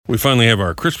We finally have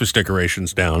our Christmas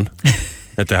decorations down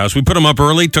at the house. We put them up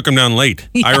early, took them down late.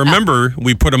 Yeah. I remember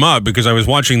we put them up because I was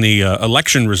watching the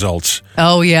election results.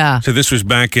 Oh, yeah. So this was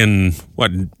back in,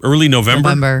 early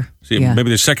November? So maybe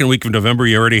the second week of November,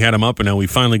 you already had them up, and now we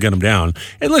finally got them down.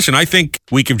 And listen, I think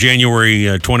week of January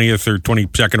 20th or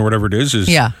 22nd or whatever it is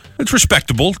it's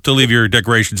respectable to leave your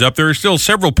decorations up. There are still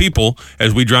several people,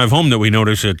 as we drive home, that we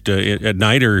notice at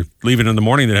night or leave it in the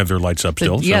morning that have their lights up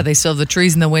still. Yeah, they still have the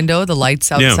trees in the window, the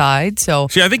lights outside. Yeah. So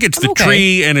see, I think it's the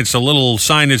tree, and it's a little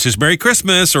sign that says Merry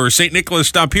Christmas or St. Nicholas,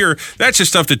 stop here. That's the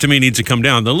stuff that to me needs to come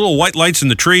down. The little white lights in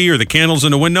the tree or the candles in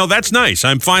the window, that's nice.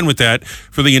 I'm fine with that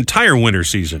for the entire winter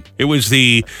season. It was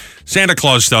the Santa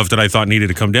Claus stuff that I thought needed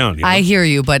to come down. I hear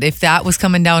you, but if that was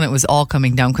coming down, it was all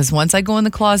coming down. Because once I go in the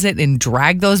closet and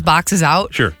drag those boxes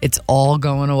out, it's all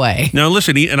going away. Now,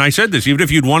 listen, and I said this, even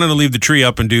if you'd wanted to leave the tree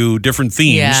up and do different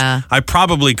themes, I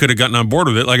probably could have gotten on board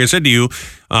with it. Like I said to you,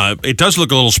 it does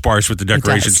look a little sparse with the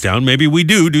decorations down. Maybe we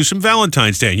do some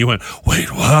Valentine's Day. And you went,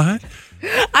 wait, what?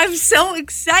 I'm so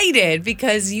excited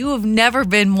because you have never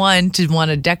been one to want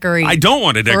to decorate. I don't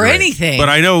want to decorate. Or anything. But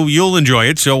I know you'll enjoy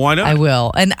it, so why not? I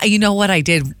will. And you know what I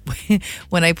did?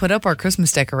 When I put up our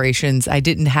Christmas decorations, I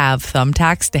didn't have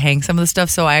thumbtacks to hang some of the stuff,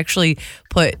 so I actually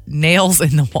put nails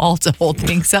in the wall to hold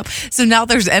things up. So now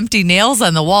there's empty nails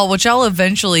on the wall, which I'll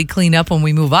eventually clean up when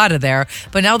we move out of there.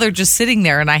 But now they're just sitting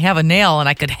there, and I have a nail, and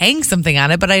I could hang something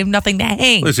on it, but I have nothing to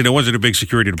hang. Listen, it wasn't a big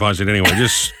security deposit anyway.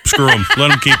 Just screw them. Let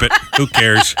them keep it. Who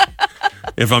cares?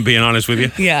 If I'm being honest with you.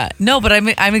 Yeah. No, but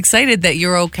I'm excited that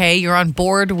you're okay. You're on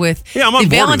board with I'm on the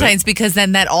board Valentine's with it. Because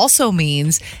then that also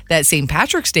means that St.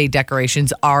 Patrick's Day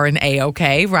decorations are an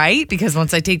A-okay, right? Because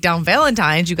once I take down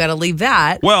Valentine's, you got to leave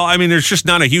that. Well, I mean, there's just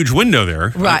not a huge window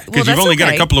there. Right. Because you've only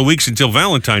got a couple of weeks until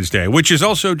Valentine's Day, which is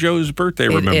also Joe's birthday,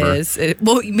 remember? It is.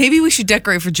 Well, maybe we should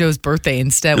decorate for Joe's birthday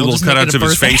instead. The little cutouts of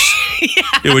his face.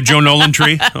 Yeah, with Joe Nolan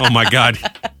tree. Oh, my God.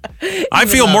 I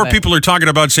feel more people are talking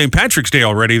about St. Patrick's Day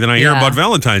already than I hear about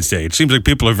Valentine's Day. It seems like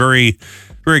people are very,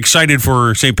 very excited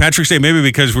for St. Patrick's Day, maybe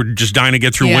because we're just dying to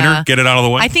get through winter, get it out of the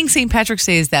way. I think St. Patrick's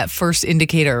Day is that first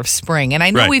indicator of spring. And I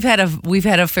know we've had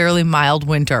a fairly mild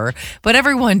winter, but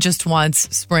everyone just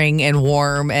wants spring and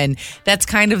warm, and that's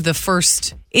kind of the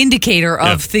first indicator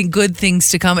of good things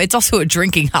to come. It's also a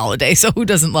drinking holiday, so who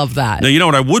doesn't love that? Now, you know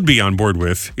what I would be on board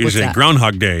with is a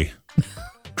Groundhog Day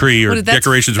tree or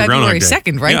decorations for Groundhog Day.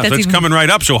 February 2nd, right? Yeah, that's coming right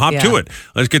up, so hop to it.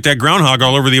 Let's get that groundhog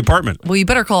all over the apartment. Well, you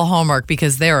better call Hallmark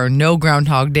because there are no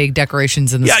Groundhog Day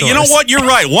decorations in the stores. Yeah, you know what? You're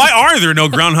right. Why are there no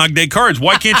Groundhog Day cards?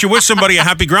 Why can't you wish somebody a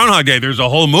happy Groundhog Day? There's a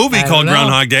whole movie called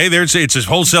Groundhog Day. It's a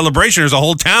whole celebration. There's a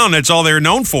whole town. That's all they're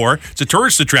known for. It's a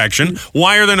tourist attraction.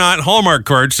 Why are there not Hallmark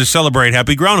cards to celebrate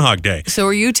Happy Groundhog Day? So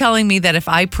are you telling me that if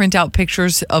I print out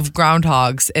pictures of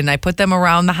groundhogs and I put them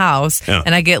around the house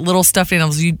and I get little stuffed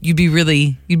animals, you'd be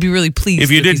really pleased?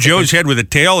 If you did Joe's head with a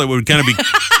tail, it would kind of be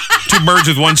two birds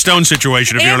with one stone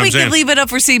situation, if you know what I'm saying. And we could leave it up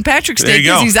for St. Patrick's Day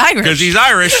because he's Irish. Because he's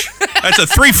Irish. That's a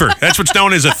threefer. That's what's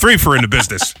known as a threefer in the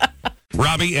business.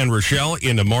 Robbie and Rochelle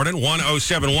in the morning.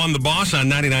 107.1 The Boss on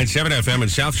 99.7 FM in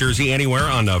South Jersey. Anywhere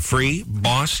on the free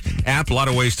Boss app. A lot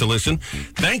of ways to listen.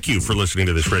 Thank you for listening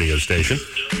to this radio station.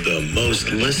 The most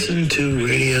listened to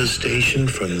radio station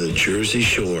from the Jersey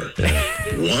Shore.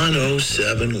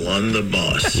 107.1 The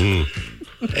Boss.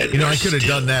 And I could have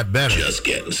done that better. Just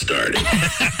getting started.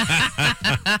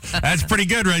 That's pretty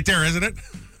good right there, isn't it?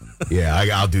 Yeah,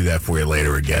 I'll do that for you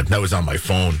later again. That was on my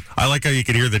phone. I like how you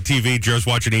can hear the TV. Joe's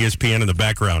watching ESPN in the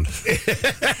background.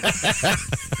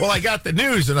 Well, I got the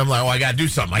news, and I'm like, I got to do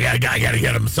something. I got to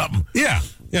get him something. Yeah,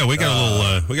 we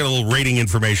got a little rating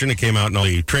information that came out in all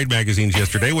the trade magazines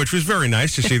yesterday, which was very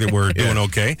nice to see that we're doing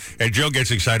okay. And Joe gets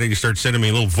excited. He starts sending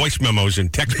me little voice memos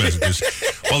and text messages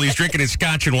while he's drinking his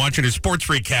scotch and watching his sports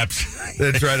recaps.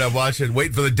 That's right. I'm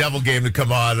waiting for the Devil game to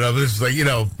come on. And I'm just like,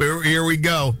 here we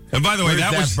go. And by the way,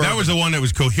 that was the one that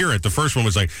was coherent. The first one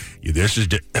was like, this is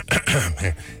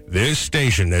this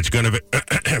station that's going to be.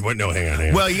 What? No, hang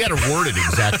on. Well, you got to word it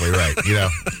exactly right.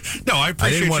 No, I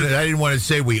appreciate. I didn't want to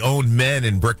say we own men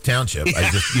in Brick Township. Yeah. I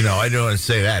just, I didn't want to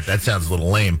say that. That sounds a little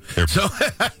lame. So,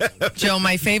 Joe,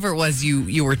 my favorite was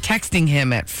you were texting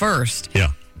him at first.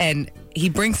 Yeah. And he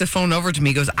brings the phone over to me.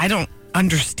 He goes, I don't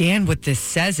understand what this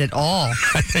says at all.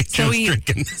 I think Joe's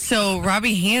drinking. So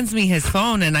Robbie hands me his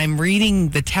phone, and I'm reading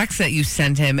the text that you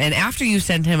sent him. And after you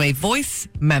sent him a voice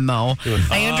memo,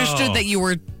 I understood that you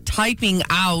were typing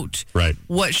out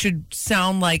what should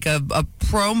sound like a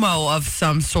promo of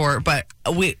some sort, but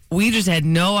we just had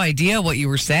no idea what you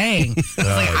were saying.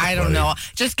 I don't know.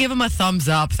 Just give him a thumbs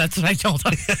up. That's what I told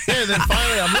him. Yeah, then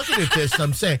finally I'm looking at this and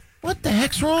I'm saying, what the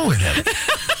heck's wrong with him?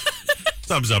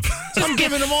 Thumbs up. I'm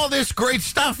giving him all this great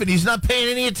stuff, and he's not paying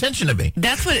any attention to me.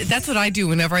 That's what I do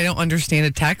whenever I don't understand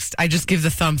a text. I just give the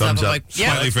thumbs up. I'm like,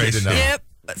 smiley face. Yep.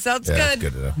 Sounds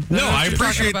good. No, I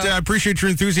appreciate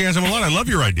your enthusiasm a lot. I love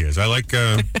your ideas. I like.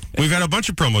 We've had a bunch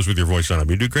of promos with your voice on them.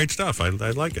 You do great stuff. I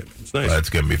like it. It's nice. Well, that's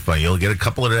gonna be fun. You'll get a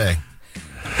couple today.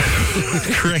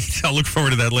 Great. I'll look forward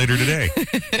to that later today.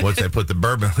 Once I put the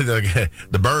bourbon,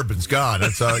 the bourbon's gone.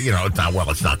 That's it's not. Well,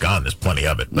 it's not gone. There's plenty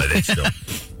of it, but it's still.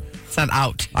 It's not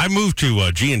out. I moved to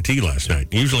G&T last night.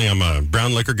 Usually I'm a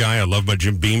brown liquor guy. I love my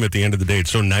Jim Beam at the end of the day.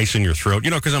 It's so nice in your throat.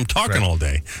 Because I'm talking all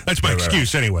day. That's my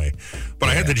excuse anyway. But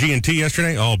I had the G&T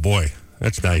yesterday. Oh, boy.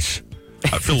 That's nice.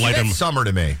 I feel light on... That's summer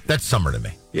to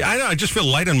me. Yeah, I know. I just feel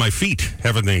light on my feet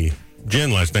having the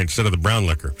gin last night instead of the brown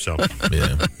liquor. So,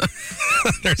 yeah.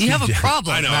 You have a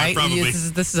problem, I know, right?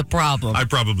 This is a problem. I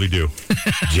probably do.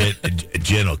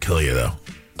 Gin will kill you, though.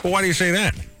 Well, why do you say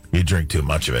that? You drink too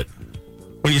much of it.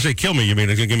 When you say kill me, you mean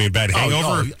it's going to give me a bad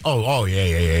hangover?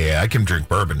 Yeah. I can drink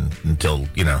bourbon until,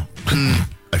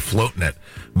 I float in it.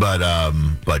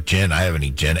 But gin, I haven't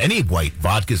eaten gin. Any white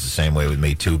vodka's the same way with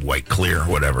me, too. White, clear,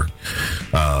 whatever.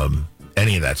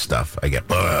 Any of that stuff, I get,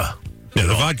 Yeah,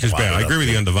 the vodka's bad. I agree with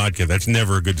you on the vodka. That's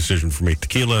never a good decision for me.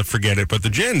 Tequila, forget it. But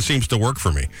the gin seems to work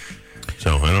for me.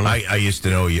 So, I don't know. I used to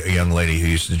know a young lady who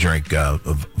used to drink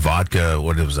vodka,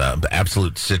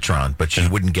 Absolute Citron, but she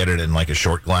wouldn't get it in like a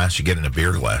short glass. She'd get it in a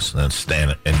beer glass and then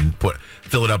stand it and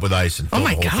fill it up with ice and fill the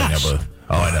whole thing up.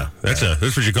 I know. That's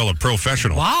what you call a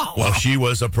professional. Wow. Well, she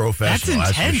was a professional.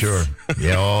 That's for sure.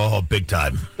 Yeah, big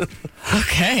time.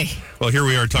 Okay. Well, here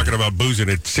we are talking about boozing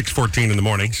at 6:14 in the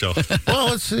morning. So,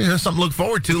 well, it's something to look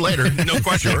forward to later. No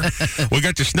question. We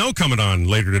got the snow coming on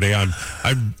later today.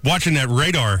 I'm watching that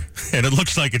radar, and it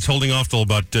looks like it's holding off till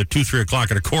about 2-3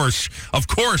 o'clock. And of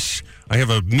course, I have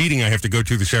a meeting I have to go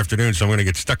to this afternoon, so I'm going to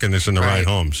get stuck in this in the ride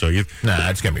home. So it's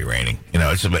going to be raining.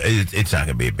 It's not going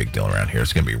to be a big deal around here.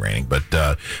 It's going to be raining. But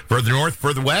further north,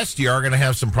 further west, you are going to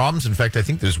have some problems. In fact, I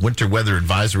think there's winter weather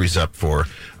advisories up for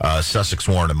Sussex,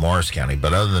 Warren, and Morris County.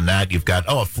 But other than that, you've got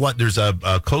a flood. There's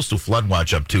a coastal flood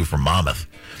watch up too for Monmouth.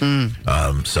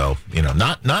 So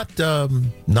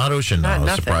not ocean. I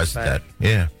was surprised at that.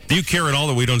 Yeah. Do you care at all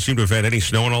that we don't seem to have had any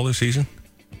snow in all this season?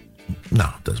 No,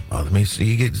 it doesn't bother me. So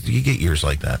you get years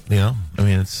like that, I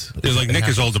mean, it's like Nick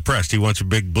is all depressed. He wants a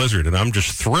big blizzard, and I'm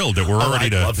just thrilled that we're already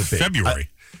to February.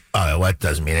 That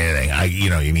doesn't mean anything.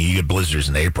 You get blizzards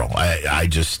in April. I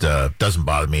just doesn't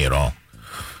bother me at all.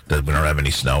 We don't have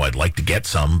any snow. I'd like to get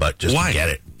some, but just to get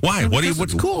it. Why?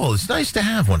 What's cool? It's nice to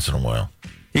have once in a while.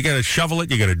 You got to shovel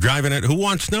it. You got to drive in it. Who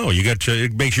wants snow?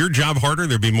 It makes your job harder.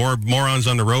 There'd be more morons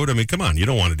on the road. I mean, come on. You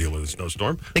don't want to deal with a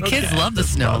snowstorm. The kids love the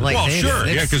snow. Sure.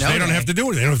 Yeah, because they don't have to do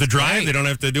it. They don't have to drive. Right. They don't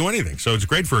have to do anything. So it's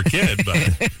great for a kid.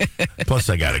 But plus,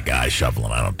 I got a guy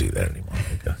shoveling. I don't do that anymore.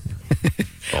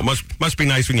 Well, must be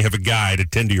nice when you have a guy to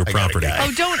tend to your property.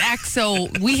 Oh, don't act so.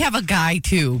 We have a guy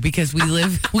too because we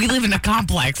live in a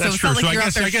complex. That's true. So I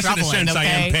guess in a sense I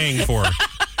am paying for it.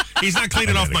 He's not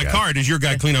cleaning off my car. Does your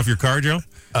guy clean off your car, Joe?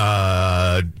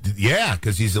 Yeah,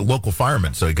 because he's a local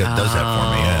fireman, so he does that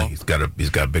for me. Yeah, he's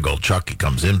got a big old truck. He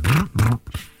comes in.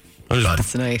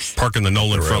 That's nice. Park in the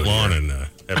Nolan front lawn and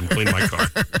have him clean my car.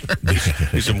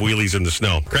 Do some wheelies in the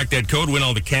snow. Crack that code, win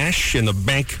all the cash in the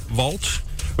bank vault.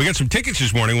 We got some tickets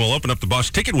this morning. We'll open up the bus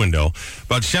ticket window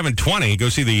about 7:20. Go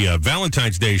see the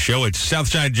Valentine's Day show at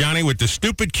Southside Johnny with the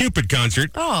Stupid Cupid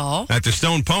concert at the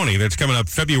Stone Pony. That's coming up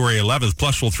February 11th.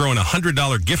 Plus, we'll throw in a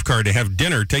 $100 gift card to have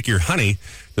dinner. Take your honey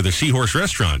to the Seahorse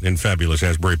Restaurant in fabulous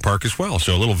Asbury Park as well.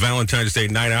 So a little Valentine's Day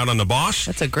night out on the Boss.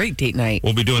 That's a great date night.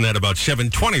 We'll be doing that about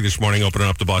 7:20 this morning, opening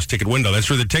up the Boss ticket window. That's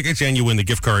for the tickets, and you win the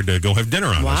gift card to go have dinner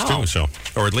on us, too. So,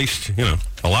 or at least,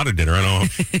 a lot of dinner. I know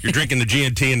you're drinking the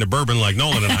G&T and the bourbon like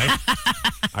Nolan and I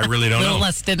really don't know. A little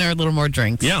less dinner, a little more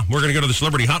drinks. Yeah, we're going to go to the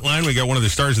Celebrity Hotline. We got one of the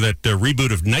stars of that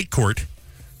reboot of Night Court.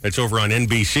 That's over on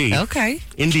NBC. Okay.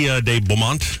 India de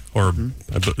Beaumont, or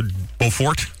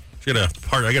Beaufort. I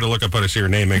got to look up how to say her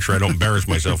name, make sure I don't embarrass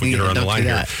myself and get her on the line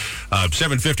here.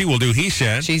 7:50, we'll do He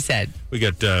Said. She Said. We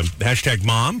got hashtag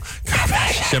Mom.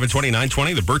 7:20,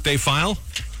 9:20, the birthday file.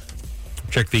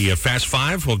 Check the Fast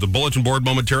Five. We'll have the bulletin board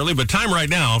momentarily. But time right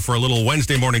now for a little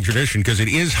Wednesday morning tradition because it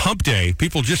is hump day.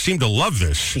 People just seem to love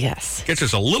this. Yes. Gets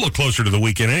us a little closer to the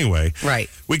weekend anyway. Right.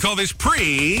 We call this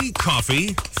pre-coffee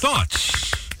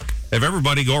thoughts. Have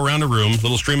everybody go around the room,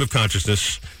 little stream of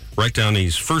consciousness, write down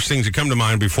these first things that come to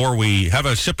mind before we have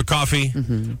a sip of coffee,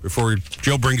 before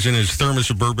Joe brings in his thermos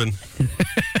of bourbon,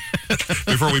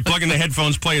 before we plug in the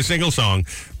headphones, play a single song,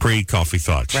 pre-coffee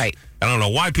thoughts. Right. I don't know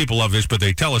why people love this, but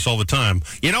they tell us all the time,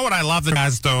 you know what I love the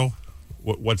guys, though?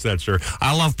 What's that, sir?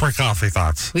 I love pre-coffee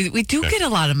thoughts. We do get a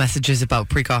lot of messages about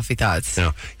pre-coffee thoughts.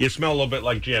 Yeah. You smell a little bit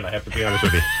like Jen, I have to be honest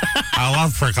with you. I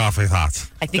love pre-coffee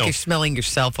thoughts. I think you're smelling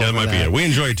yourself over that. Might be it. We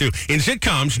enjoy it, too. In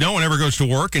sitcoms, no one ever goes to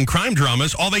work. In crime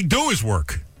dramas, all they do is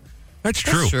work. That's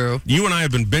true. You and I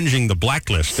have been binging The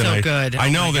Blacklist. So good. I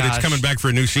know that it's coming back for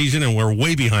a new season, and we're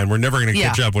way behind. We're never going to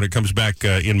catch up when it comes back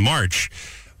in March.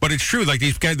 But it's true. Like,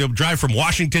 these guys, they'll drive from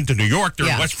Washington to New York.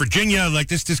 They're in West Virginia. Like,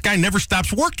 this guy never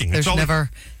stops working. There's never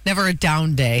a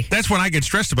down day. That's when I get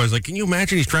stressed about it. It's like, can you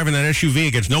imagine he's driving that SUV?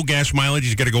 It gets no gas mileage.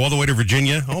 He's got to go all the way to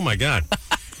Virginia. Oh, my God.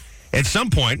 At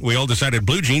some point, we all decided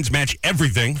blue jeans match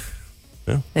everything.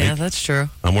 Yeah, that's true.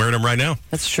 I'm wearing them right now.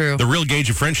 That's true. The real gauge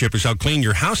of friendship is how clean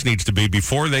your house needs to be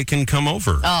before they can come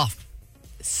over. Oh,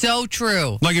 so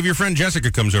true. Like if your friend Jessica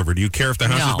comes over, do you care if the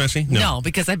house is messy? No,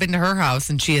 because I've been to her house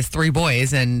and she has 3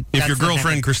 boys. And if your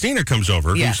girlfriend Christina comes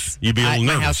over, you'd be a little nervous.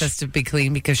 My house has to be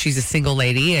clean because she's a single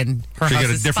lady and her house is spotless. So you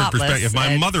got a different perspective. If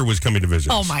my mother was coming to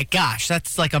visit. Oh my gosh,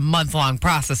 that's like a month-long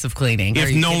process of cleaning.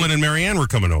 If Nolan and Marianne were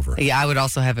coming over. Yeah, I would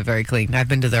also have it very clean. I've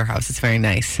been to their house. It's very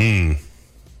nice.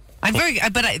 I'm very, how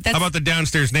about the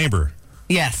downstairs neighbor?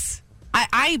 Yes.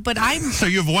 I'm. So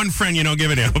you have one friend you don't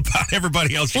give a damn about.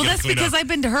 Everybody else. Well, that's because I've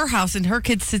been to her house and her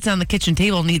kid sits on the kitchen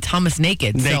table and eats hummus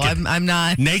naked. So I'm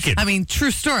not naked. I mean, true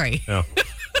story. Oh.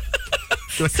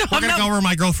 We're going to go over to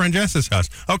my girlfriend Jess's house.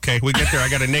 Okay, we get there. I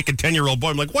got a naked 10-year-old boy.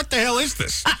 I'm like, what the hell is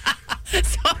this?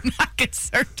 So I'm not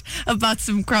concerned about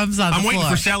some crumbs on the floor. I'm waiting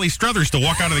for Sally Struthers to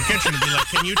walk out of the kitchen and be like,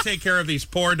 can you take care of these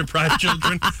poor, deprived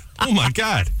children? Oh, my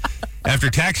God. After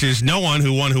taxes, no one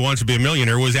who wants to be a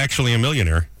millionaire was actually a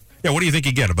millionaire. Yeah, what do you think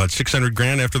you get? About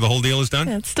 $600,000 after the whole deal is done?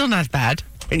 Yeah, it's still not bad.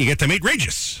 And you get to meet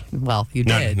Regis. Well, you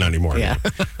did. Not anymore. Yeah.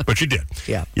 But you did.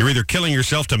 Yeah. You're either killing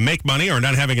yourself to make money or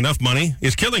not having enough money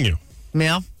is killing you.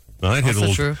 Yeah. Well, that hit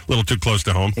a little too close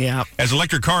to home. Yeah. As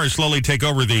electric cars slowly take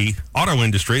over the auto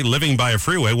industry, living by a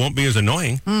freeway won't be as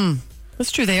annoying.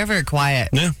 That's true. They are very quiet.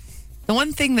 Yeah. The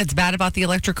one thing that's bad about the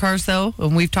electric cars, though,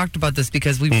 and we've talked about this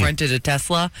because we've rented a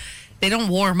Tesla, they don't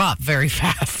warm up very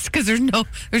fast because there's no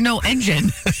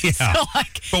engine. Yeah. So,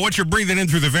 but what you're breathing in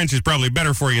through the vents is probably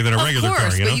better for you than a regular car.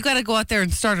 But you got to go out there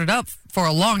and start it up for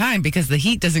a long time because the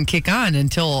heat doesn't kick on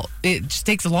until it just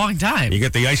takes a long time. You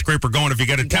get the ice scraper going if you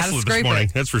get a Tesla this morning.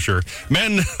 That's for sure.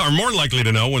 Men are more likely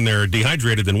to know when they're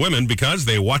dehydrated than women because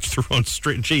they watch their own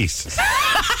street. Jeez.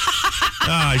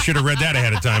 I should have read that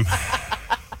ahead of time.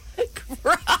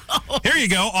 Here you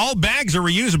go. All bags are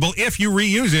reusable if you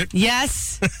reuse it.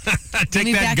 Yes.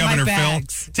 Take that, Governor Phil.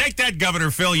 Take that,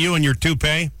 Governor Phil, you and your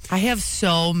toupee. I have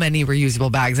so many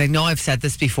reusable bags. I know I've said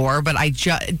this before, but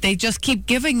they just keep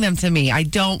giving them to me. I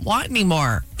don't want any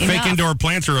more. Fake indoor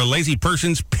plants are a lazy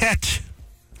person's pet.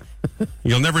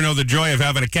 You'll never know the joy of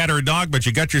having a cat or a dog, but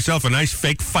you got yourself a nice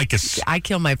fake ficus. I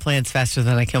kill my plants faster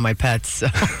than I kill my pets. So.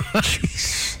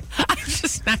 I'm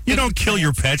just not. You don't kill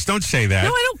your pets. Don't say that. No,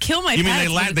 I don't kill my pets. You mean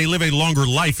they live a longer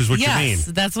life is what you mean? Yes,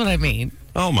 that's what I mean.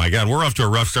 Oh, my God. We're off to a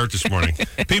rough start this morning.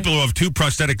 People who have 2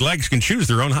 prosthetic legs can choose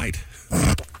their own height.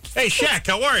 Hey, Shaq,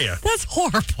 how are you? That's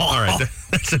horrible. All right,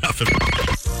 that's enough of it.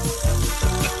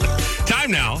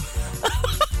 Time now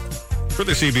for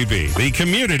the CBB, the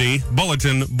Community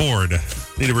Bulletin Board.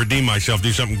 Need to redeem myself,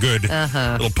 do something good.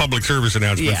 Little public service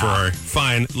announcement for our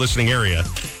fine listening area.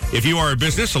 If you are a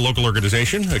business, a local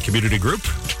organization, a community group,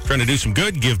 trying to do some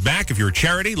good, give back. If you're a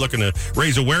charity, looking to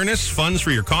raise awareness, funds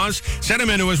for your cause, send them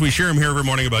in to us. We share them here every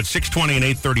morning about 6:20 and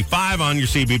 8:35 on your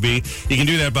CBB. You can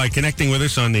do that by connecting with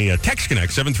us on the Text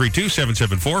Connect,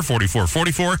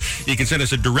 732-774-4444. You can send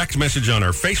us a direct message on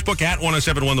our Facebook at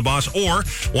 1071 The Boss or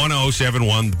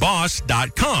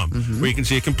 1071theboss.com, where you can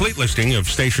see a complete listing of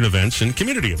station events and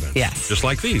community events. Yes. Just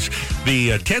like these.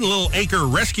 The 10 Little Acre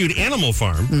Rescued Animal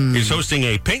Farm is hosting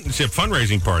a paint and sip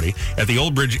fundraising party at the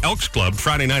Old Bridge Elks Club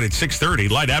Friday night at 6:30.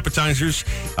 Light appetizers,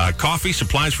 coffee,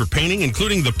 supplies for painting,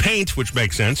 including the paint, which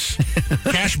makes sense.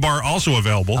 Cash bar also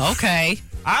available. Okay.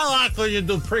 I like when you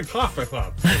do pre-coffee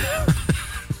club.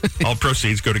 All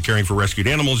proceeds go to Caring for Rescued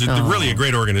Animals. It's really a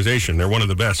great organization. They're one of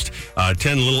the best.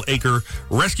 10 Little Acre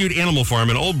Rescued Animal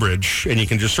Farm in Old Bridge, and you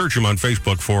can just search them on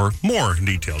Facebook for more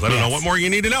details. I don't know what more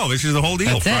you need to know. This is the whole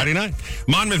deal. Friday night.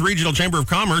 Monmouth Regional Chamber of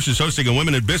Commerce is hosting a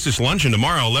Women in Business luncheon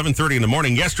tomorrow, 11:30 in the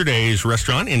morning. Yesterday's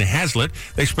restaurant in Hazlitt,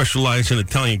 they specialize in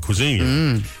Italian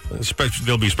cuisine.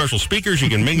 There'll be special speakers. You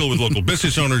can mingle with local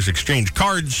business owners, exchange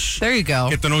cards. There you go.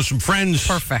 Get to know some friends.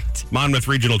 Perfect.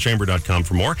 MonmouthRegionalChamber.com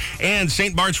for more. And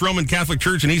St. Bart's Roman Catholic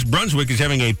Church in East Brunswick is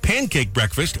having a pancake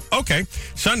breakfast. Okay.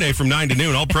 Sunday from 9 to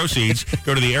noon. All proceeds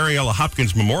go to the Ariella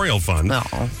Hopkins Memorial Fund.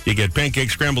 You get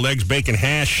pancakes, scrambled eggs, bacon,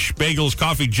 hash, bagels,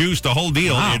 coffee, juice, the whole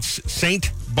deal. It's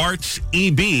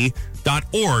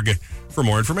stbartseb.org for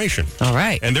more information. All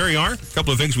right. And there you are. A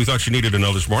couple of things we thought you needed to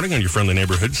know this morning on your friendly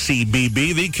neighborhood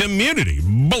CBB, the Community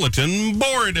Bulletin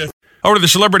Board. Over to the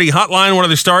celebrity hotline, one of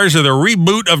the stars of the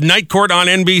reboot of Night Court on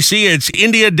NBC. It's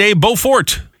India Day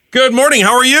Beaufort. Good morning.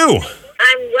 How are you?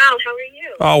 I'm well. How are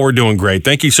you? Oh, we're doing great.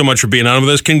 Thank you so much for being on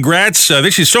with us. Congrats.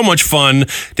 This is so much fun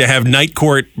to have Night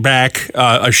Court back,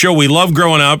 a show we love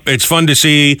growing up. It's fun to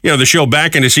see, the show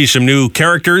back and to see some new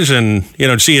characters and,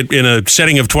 to see it in a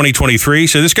setting of 2023.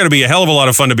 So this is going to be a hell of a lot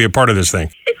of fun to be a part of this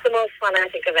thing. It's the most fun I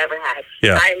think I've ever had.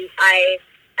 Yeah.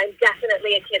 I'm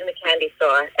definitely a kid in a candy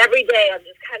store. Every day I'm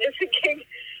just kind of thinking,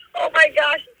 oh my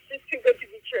gosh, it's just too good to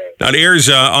be true. Now, it airs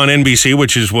on NBC,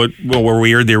 which is where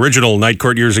we aired the original Night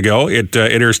Court years ago. It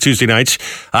airs Tuesday nights,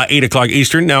 8 o'clock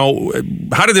Eastern. Now,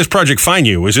 how did this project find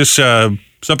you? Was this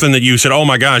something that you said, oh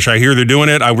my gosh, I hear they're doing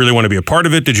it, I really want to be a part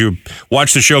of it? Did you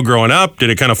watch the show growing up?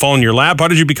 Did it kind of fall in your lap? How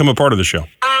did you become a part of the show?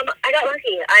 I got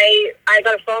lucky. I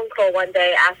got a phone call one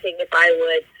day asking if I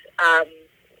would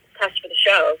test for the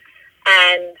show.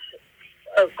 And,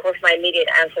 of course, my immediate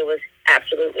answer was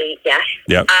absolutely yes.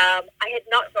 Yep. I had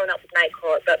not grown up with Night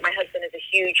Court, but my husband is a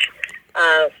huge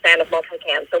fan of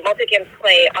multicam. So multicams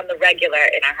play on the regular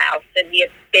in our house, and we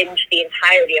had binged the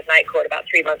entirety of Night Court about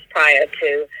 3 months prior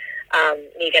to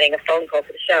me getting a phone call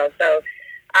for the show. So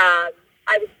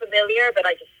I was familiar, but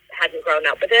I just hadn't grown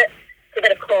up with it. So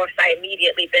then, of course, I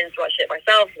immediately binge-watched it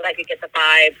myself so that I could get the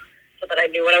vibe, so that I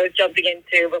knew what I was jumping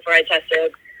into before I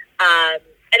tested.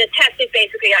 And a test is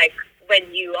basically like when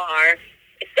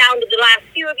it's down to the last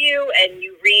few of you, and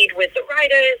you read with the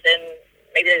writers, and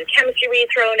maybe there's a chemistry read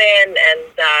thrown in,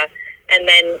 and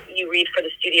then you read for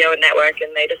the studio and network,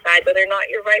 and they decide whether or not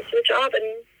you're right for the job.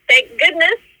 And thank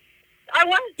goodness I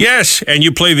was. Yes, and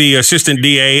you play the assistant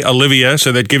DA, Olivia,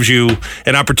 so that gives you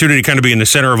an opportunity to kind of be in the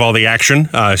center of all the action.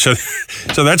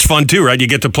 So that's fun too, right? You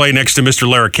get to play next to Mr.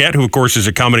 Larroquette, who of course is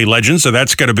a comedy legend, so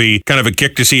that's going to be kind of a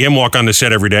kick to see him walk on the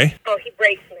set every day. Oh, he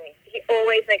breaks me. He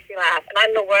always makes me laugh, and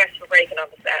I'm the worst for breaking on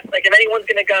the set. Like, if anyone's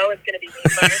going to go, it's going to be me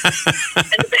first.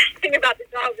 And the best thing about the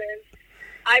job is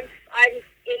I'm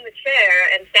in the chair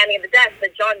and standing at the desk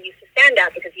that John used to stand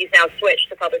at, because he's now switched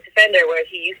to public defender, whereas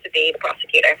he used to be the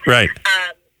prosecutor. Right.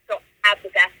 So I have the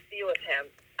best view of him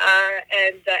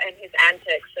and his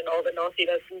antics and all the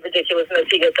naughtiness and ridiculousness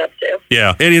he gets up to.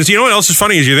 Yeah, it is. You know what else is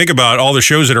funny is you think about all the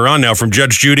shows that are on now, from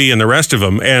Judge Judy and the rest of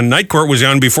them, and Night Court was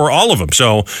on before all of them.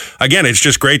 So again, it's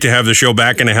just great to have the show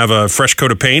back and to have a fresh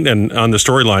coat of paint and on the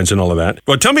storylines and all of that.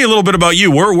 But tell me a little bit about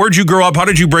you. Where'd you grow up? How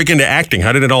did you break into acting?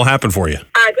 How did it all happen for you?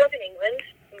 I grew up in England.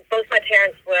 Both my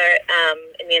parents were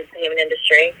in the entertainment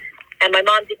industry, and my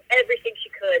mom did everything she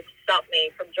could to stop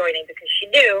me from joining, because she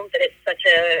knew that it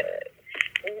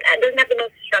doesn't have the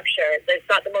most structure. There's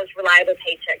not the most reliable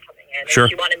paycheck coming in. Sure.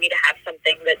 And she wanted me to have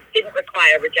something that didn't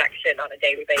require rejection on a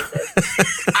daily basis.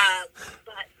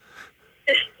 But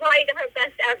despite her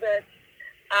best efforts,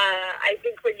 I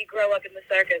think when you grow up in the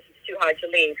circus, it's too hard to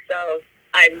leave. So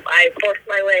I forced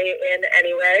my way in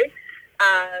anyway.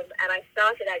 And I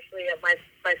started actually,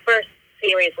 my first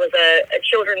series was a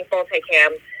children's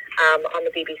multicam on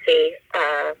the BBC.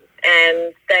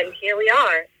 And then here we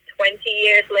are, 20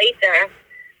 years later,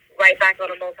 right back on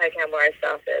a multicam where I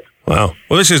started. Wow.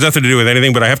 Well, this has nothing to do with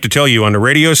anything, but I have to tell you, on the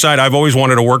radio side, I've always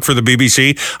wanted to work for the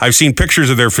BBC. I've seen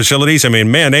pictures of their facilities. I mean,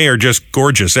 man, they are just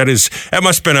gorgeous. That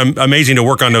must have been amazing to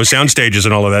work on those sound stages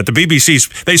and all of that. The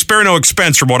BBC, they spare no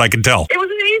expense from what I can tell. It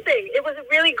was amazing. It was a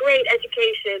really great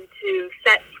education to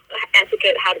set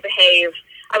etiquette, how to behave.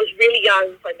 I was really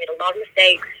young, so I made a lot of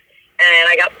mistakes, and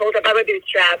I got pulled up by my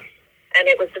bootstraps, and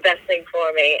it was the best thing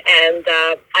for me. And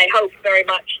I hope very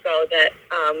much so that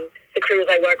the crews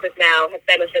I work with now have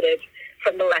benefited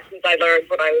from the lessons I learned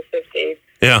when I was 15.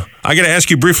 Yeah. I got to ask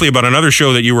you briefly about another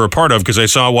show that you were a part of, because I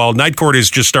saw while Night Court is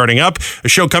just starting up, a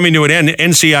show coming to an end,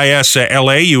 NCIS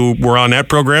LA, you were on that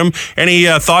program. Any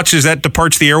thoughts as that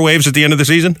departs the airwaves at the end of the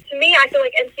season? To me, I feel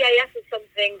like NCIS is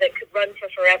something that could run for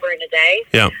forever and a day.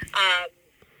 Yeah.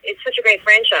 It's such a great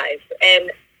franchise.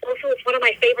 And also, it's one of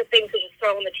my favorite things to just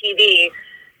throw on the TV,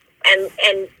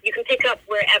 and you can pick up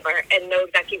wherever and know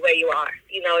exactly where you are.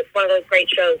 You know, it's one of those great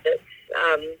shows that's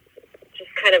just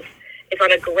kind of, it's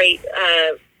on a great,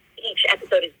 each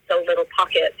episode is its own little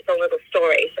pocket, its own little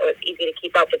story, so it's easy to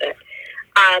keep up with it.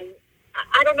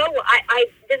 I don't know.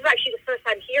 This is actually the first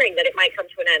time hearing that it might come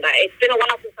to an end. It's been a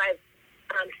while since I've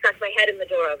stuck my head in the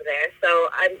door over there, so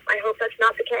I hope that's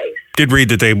not the case. Did read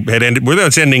that they had ended, well,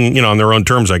 that's ending, on their own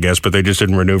terms, I guess, but they just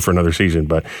didn't renew for another season.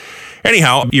 But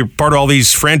anyhow, you're part of all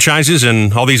these franchises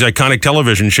and all these iconic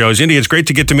television shows. Indy, it's great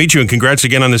to get to meet you, and congrats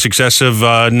again on the success of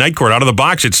Night Court. Out of the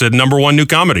box, it's the #1 new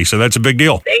comedy, so that's a big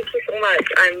deal. Thank you so much.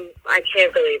 I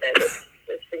can't believe it.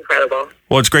 It's incredible. incredible.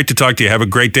 Well, it's great to talk to you. Have a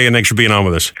great day, and thanks for being on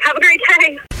with us. Have a great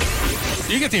day.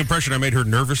 You get the impression I made her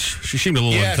nervous? She seemed a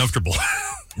little uncomfortable.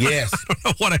 Yes. I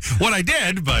don't know what I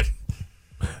did, but...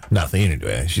 Nothing. You didn't do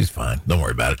anything. She's fine. Don't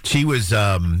worry about it. She was,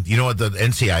 you know what, the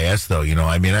NCIS, though,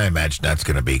 I imagine that's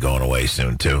going to be going away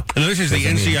soon, too. And this is the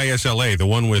NCIS LA, the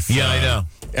one with... Yeah, I know.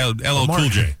 LL Cool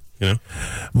J,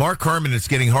 Mark Harmon, it's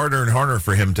getting harder and harder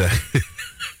for him to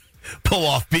pull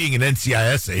off being an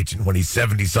NCIS agent when he's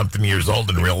 70-something years old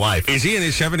in real life. Is he in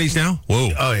his 70s now? Whoa.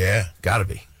 Oh, yeah. Gotta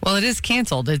be. Well, it is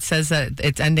canceled. It says that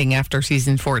it's ending after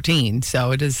season 14. So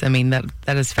it is,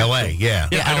 that is factual. LA, yeah.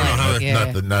 I don't know how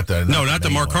that... Not the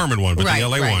Mark Harmon one, but the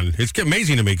LA one. It's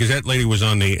amazing to me because that lady was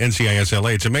on the NCIS LA.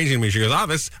 It's amazing to me. She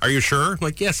goes, are you sure? I'm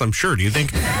like, yes, I'm sure. Do you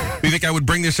think I would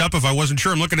bring this up if I wasn't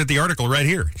sure? I'm looking at the article right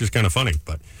here. It's just kind of funny,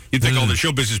 but you'd think all the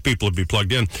show business people would be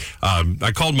plugged in.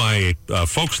 I called my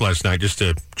folks last night just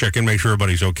to check in, make sure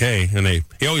everybody's okay. And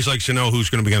he always likes to know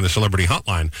who's going to be on the celebrity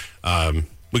hotline.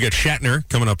 We got Shatner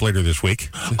coming up later this week.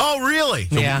 Oh, really?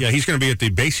 So, yeah, he's going to be at the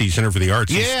Basie Center for the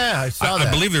Arts. Yeah, I saw that. I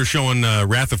believe they're showing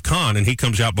Wrath of Khan, and he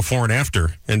comes out before and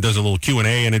after and does a little Q&A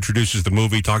and introduces the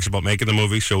movie, talks about making the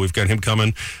movie. So we've got him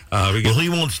coming. He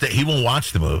won't stay. He won't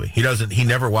watch the movie. He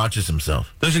never watches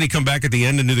himself. Doesn't he come back at the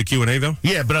end and do the Q&A, though?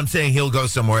 Yeah, but I'm saying he'll go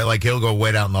somewhere, like he'll go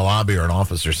wait out in the lobby or an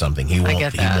office or something. He won't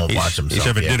watch himself. He's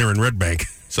having dinner in Red Bank.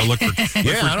 So look for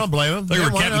I don't blame him. Look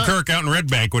for Captain Kirk out in Red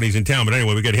Bank when he's in town. But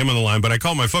anyway, we got him on the line. But I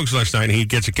called my folks last night, and he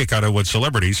gets a kick out of what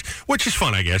celebrities, which is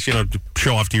fun, I guess. To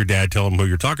show off to your dad, tell him who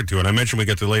you're talking to. And I mentioned we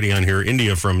got the lady on here,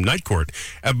 India from Night Court.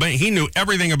 But he knew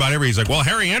everything about everything. He's like, well,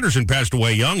 Harry Anderson passed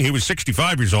away young. He was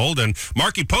 65 years old, and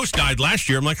Marky Post died last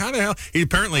year. I'm like, how the hell? He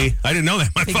apparently, I didn't know that.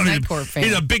 My father, Night Court fan.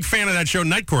 He's a big fan of that show,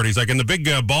 Night Court. He's like, and the big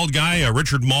bald guy,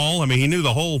 Richard Mall. I mean, he knew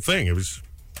the whole thing. It was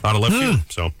out of left field.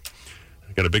 So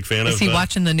I got a big fan of. Is he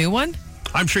watching the new one?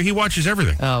 I'm sure he watches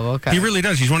everything. Oh, okay. He really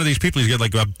does. He's one of these people. He's got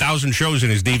like 1,000 shows in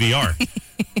his DVR.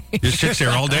 Just sits there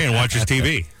all day and watches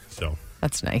TV. So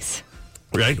that's nice.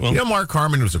 Right? Well, Mark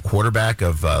Harmon was a quarterback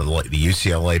of the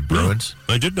UCLA Bruins.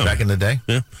 I did know back in the day.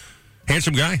 Yeah,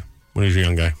 handsome guy when he was a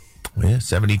young guy. Yeah,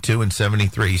 72 and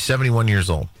 73. He's 71 years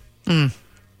old. I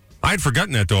had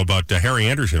forgotten that though about Harry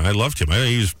Anderson. I loved him.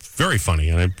 He was very funny,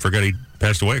 and I forgot he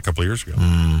passed away a couple of years ago.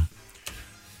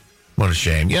 What a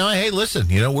shame. Hey, listen,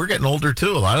 we're getting older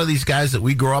too. A lot of these guys that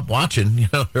we grew up watching,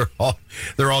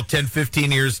 they're all 10,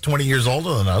 15 years, 20 years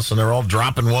older than us, and they're all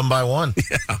dropping one by one.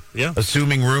 Yeah.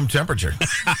 Assuming room temperature.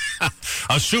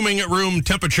 Assuming room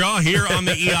temperature here on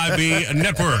the EIB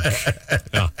network.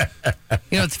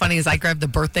 Yeah. What's funny is I grab the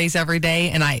birthdays every day,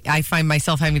 and I find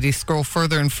myself having to scroll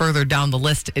further and further down the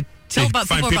list.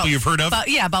 Find people you've heard of?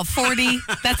 About 40.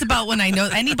 That's about when I know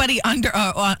anybody under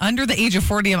the age of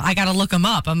 40. I got to look them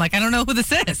up. I'm like, I don't know who this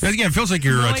is. Yeah, it feels like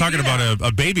you're talking about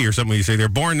a baby or something. You say they're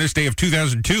born this day of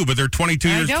 2002, but they're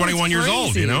 21 years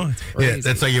old. Yeah,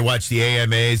 that's like you watch the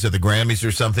AMAs or the Grammys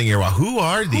or something. You're like, who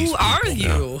are these? Who are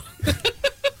you?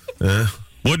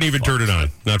 Wouldn't even turn it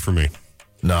on. Not for me.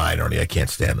 No, I can't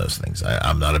stand those things.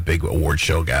 I'm not a big award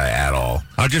show guy at all.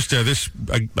 I just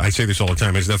I say this all the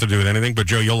time. It has nothing to do with anything. But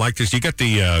Joe, you'll like this. You got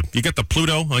the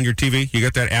Pluto on your TV. You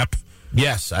got that app.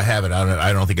 Yes, I have it.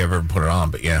 I don't think I've ever put it on,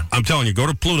 but yeah. I'm telling you, go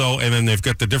to Pluto, and then they've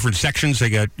got the different sections.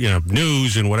 They got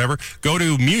news and whatever. Go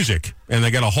to music, and they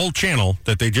got a whole channel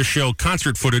that they just show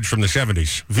concert footage from the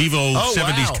 70s. Vivo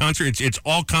 70s concert. It's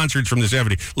all concerts from the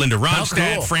 70s. Linda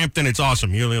Ronstadt, cool. Frampton. It's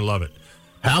awesome. You're going to love it.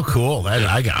 How cool.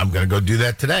 I'm going to go do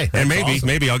that today. That's and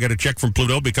maybe I'll get a check from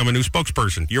Pluto, become a new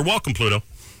spokesperson. You're welcome, Pluto.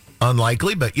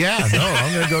 Unlikely, but I'm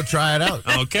going to go try it out.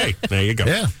 Okay, there you go.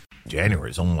 Yeah.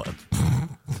 January's almost.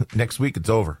 Next week, it's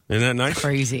over. Isn't that nice?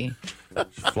 Crazy.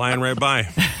 Flying right by.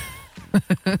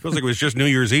 Feels like it was just New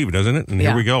Year's Eve, doesn't it? And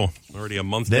here we go. Already a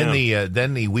month down.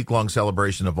 Then the week-long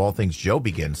celebration of all things Joe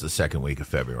begins the second week of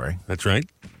February. That's right.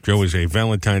 Joe is a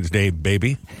Valentine's Day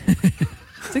baby.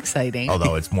 It's exciting.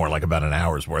 Although it's more like about an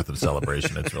hour's worth of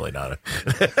celebration. It's really not.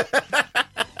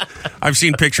 I've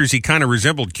seen pictures. He kind of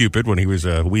resembled Cupid when he was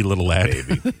a wee little lad.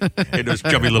 Baby. And those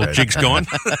chubby little cheeks going.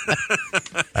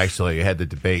 Actually, I had the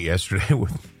debate yesterday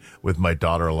with my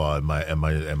daughter-in-law and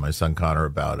my son Connor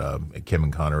about Kim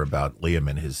and Connor about Liam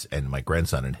and my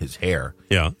grandson and his hair.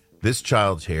 Yeah. This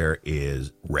child's hair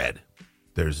is red.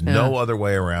 There's no other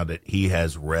way around it. He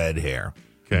has red hair.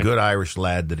 Okay. Good Irish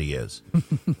lad that he is.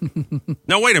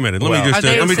 Now, wait a minute. Are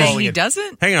they saying he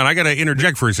doesn't? Hang on. I got to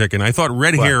interject for a second. I thought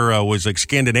red hair was like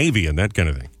Scandinavian, that kind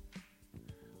of thing.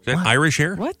 Is that Irish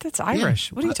hair? What? That's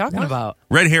Irish. Yeah. What are you talking about?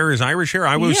 Red hair is Irish hair?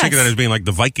 I was thinking that as being like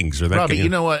the Vikings or that Robbie, kind of... you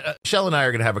know what? Shell and I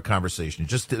are going to have a conversation.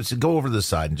 Just go over to the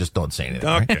side and just don't say anything.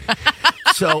 Okay. Right?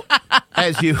 So,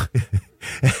 as you...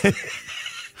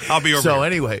 I'll be over. So here.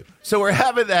 anyway, we're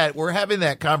having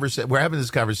that conversation. We're having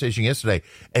this conversation yesterday,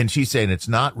 and she's saying it's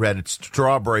not red, it's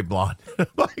strawberry blonde.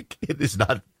 Like it is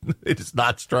not. It is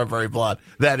not strawberry blonde.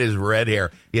 That is red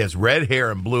hair. He has red hair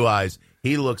and blue eyes.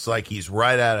 He looks like he's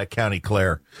right out of County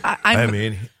Clare.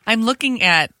 I'm looking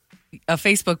at a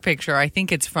Facebook picture. I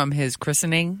think it's from his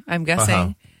christening, I'm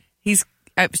guessing. He's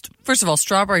first of all,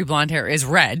 strawberry blonde hair is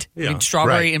red. Yeah. I mean,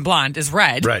 strawberry and blonde is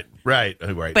red. Right.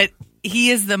 But he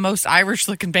is the most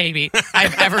Irish-looking baby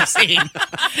I've ever seen.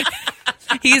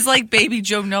 He's like baby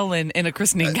Joe Nolan in a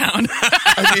christening gown.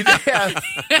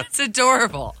 It's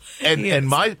adorable. And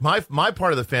my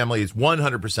part of the family is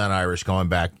 100% Irish, going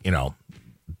back,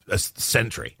 a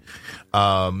century,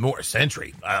 a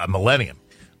millennium.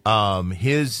 My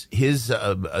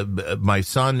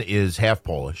son is half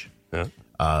Polish. Yeah.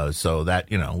 So that,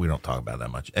 we don't talk about that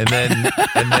much. And then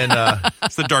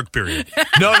it's the dark period.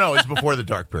 No, it's before the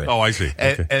dark period. Oh, I see.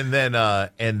 Okay.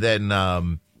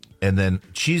 And then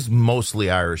she's mostly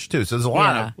Irish too. So there's a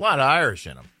lot of Irish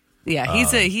in him. Yeah,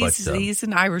 he's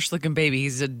an Irish looking baby.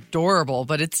 He's adorable,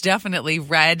 but it's definitely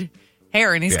red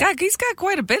hair, and he's got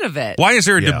quite a bit of it. Why is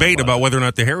there a debate about whether or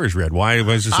not the hair is red? Why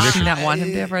was this an issue? Do you not want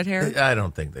him to have red hair? I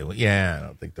don't think they would. Yeah, I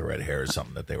don't think the red hair is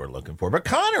something that they were looking for. But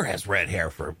Connor has red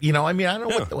hair for I don't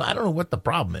know what the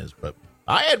problem is, but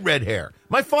I had red hair.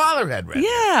 My father had red hair.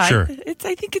 Yeah, sure.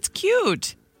 I think it's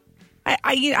cute.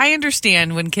 I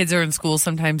understand when kids are in school,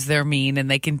 sometimes they're mean and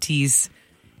they can tease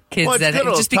kids. Well, it's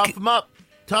good. Just toughen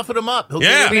him up. He'll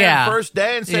get him in the first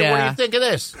day and say, "What do you think of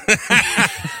this?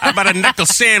 How about a knuckle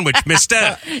sandwich,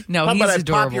 mister?" No, How he's about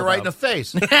adorable. I pop you right in the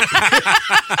face?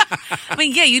 I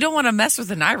mean, you don't want to mess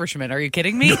with an Irishman. Are you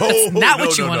kidding me? That's not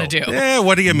what you want to do. Yeah,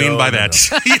 what do you mean by that?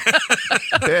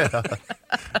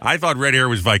 I thought red hair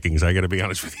was Vikings. I got to be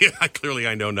honest with you.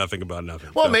 I know nothing about nothing.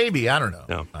 Well, maybe. I don't know.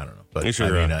 No. I don't know. But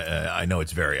I know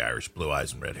it's very Irish. Blue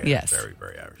eyes and red hair. Yes. Very,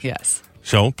 very Irish. Yes.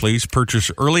 So please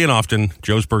purchase early and often.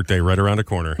 Joe's birthday right around the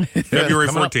corner. February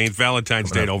 14th,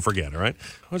 Valentine's Day. Don't forget, all right?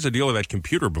 What was the deal with that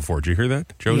computer before? Did you hear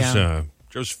that?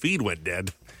 Joe's feed went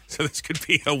dead. So this could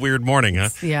be a weird morning, huh?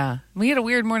 Yeah. We had a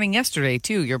weird morning yesterday,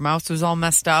 too. Your mouse was all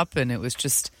messed up, and it was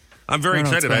just... I'm very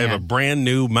excited. I have a brand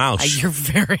new mouse. You're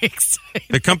very excited.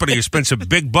 The company has spent some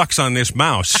big bucks on this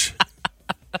mouse.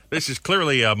 This is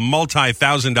clearly a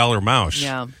multi-$1,000 mouse.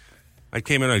 Yeah. I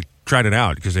came in, I tried it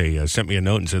out because they sent me a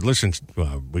note and said, listen,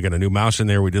 we got a new mouse in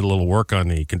there. We did a little work on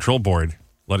the control board.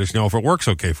 Let us know if it works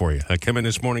okay for you. I came in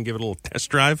this morning, give it a little test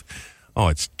drive. Oh,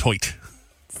 it's tight.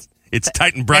 It's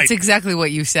tight and bright. That's exactly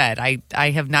what you said.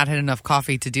 I have not had enough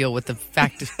coffee to deal with the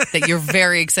fact that you're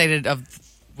very excited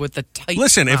with the tight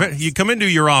Listen, mouse. if you come into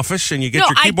your office and you get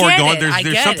your keyboard going,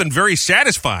 there's something very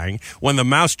satisfying when the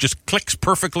mouse just clicks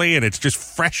perfectly and it's just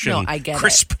fresh and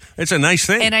crisp. It's a nice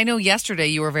thing. And I know yesterday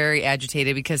you were very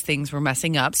agitated because things were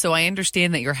messing up, so I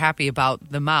understand that you're happy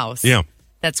about the mouse. Yeah.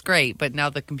 That's great, but now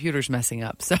the computer's messing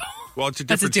up. So well, it's a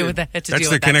different deal with that. That's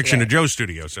the connection to Joe's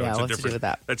studio. So yeah, it's to do with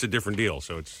that. That's a different deal.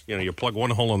 So it's you plug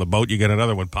one hole on the boat, you get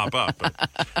another one pop up.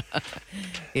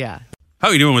 Yeah. How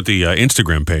are you doing with the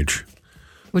Instagram page?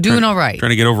 We're doing all right. Trying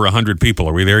to get over 100 people.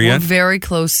 Are we there yet? We're very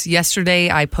close. Yesterday,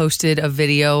 I posted a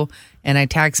video and I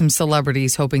tagged some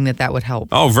celebrities, hoping that would help.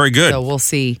 Oh, very good. So we'll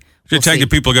see. Should tag the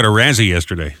people who got a Razzie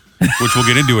yesterday, which we'll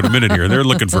get into in a minute here. They're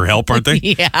looking for help, aren't they?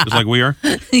 Yeah. Just like we are?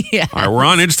 Yeah. All right, we're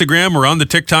on Instagram, we're on the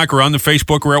TikTok, we're on the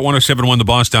Facebook, we're at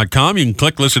 1071theboss.com. You can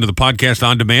click, listen to the podcast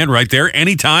on demand right there,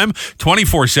 anytime,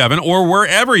 24/7, or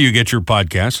wherever you get your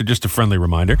podcasts. So just a friendly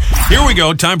reminder. Here we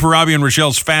go. Time for Robbie and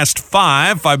Rochelle's Fast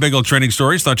Five. 5 big old trending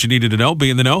stories. Thought you needed to know. Be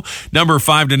in the know. Number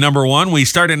 5 to number 1. We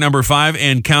start at number 5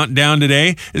 and count down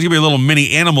today. There's going to be a little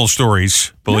mini animal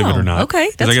stories, believe it or not. Okay,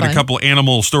 that's I got a couple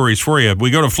animal stories for you. We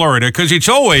go to Florida because it's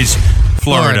always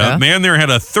Florida. Man there had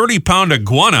a 30-pound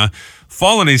iguana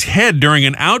fall on his head during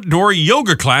an outdoor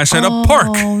yoga class at a park.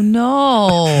 Oh,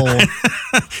 no.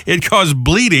 It caused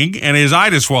bleeding, and his eye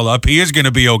to swell up. He is going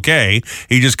to be okay.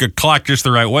 He just got clocked just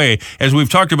the right way. As we've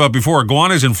talked about before,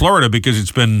 iguanas in Florida, because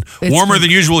it's been warmer than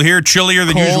usual here, chillier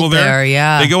than usual there.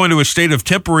 Yeah. They go into a state of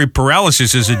temporary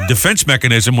paralysis as a defense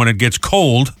mechanism when it gets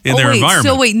cold in their environment.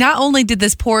 So wait, not only did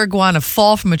this poor iguana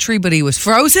fall from a tree, but he was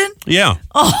frozen? Yeah.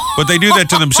 Oh. But they do that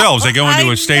to themselves. They go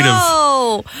into a state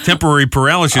of temporary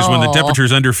paralysis when the temperature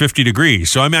is under 50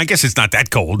 degrees. So, I mean, I guess it's not that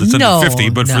cold. It's under 50,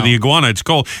 but for the iguana, it's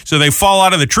cold. So they fall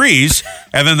out of the trees,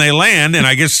 and then they land, and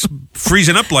I guess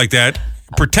freezing up like that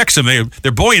protects them.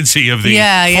 Their buoyancy of the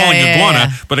falling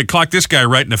iguana, but it clocked this guy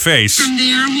right in the face. From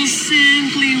there, we'll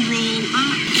simply roll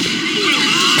up.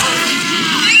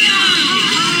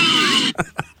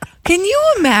 Can you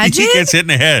imagine? He gets hit in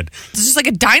the head. It's just like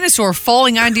a dinosaur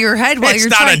falling onto your head while you're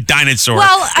trying. It's not a dinosaur.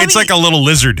 Well, it's like a little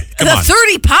lizard. Come on.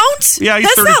 30 pounds? Yeah,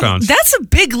 he's 30 pounds. That's a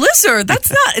big lizard.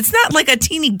 It's not like a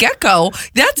teeny gecko.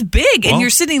 That's big. And you're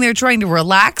sitting there trying to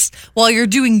relax while you're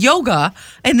doing yoga,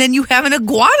 and then you have an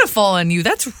iguana fall on you.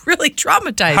 That's really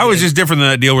traumatizing. How is this different than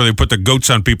that deal where they put the goats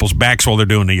on people's backs while they're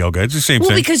doing the yoga? It's the same thing.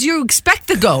 Well, because you expect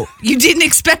the goat. You didn't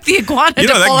expect the iguana to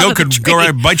fall that out goat of the could tree. go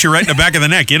right, bite you right in the back of the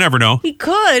neck. You never know. He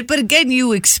could, but again,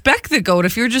 you expect the goat.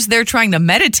 If you're just there trying to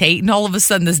meditate and all of a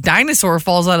sudden this dinosaur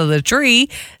falls out of the tree,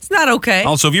 it's not okay.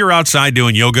 Also, if you're outside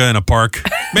doing yoga in a park,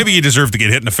 maybe you deserve to get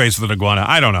hit in the face with an iguana.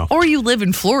 I don't know. Or you live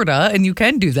in Florida and you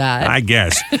can do that. I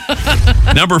guess.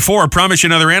 Number 4, promise you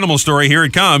another animal story. Here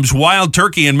it comes. Wild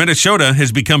turkey in Minnesota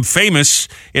has become famous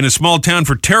in a small town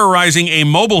for terrorizing a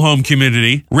mobile home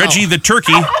community. Reggie the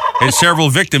turkey has several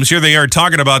victims. Here they are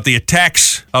talking about the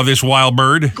attacks of this wild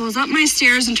bird. Goes up my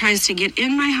stairs and tries to get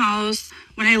in my house.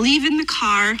 When I leave in the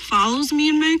car, follows me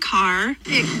in my car.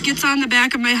 It gets on the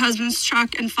back of my husband's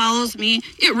truck and follows me.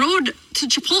 It rode to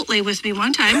Chipotle with me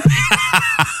one time.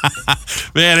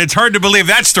 Man, it's hard to believe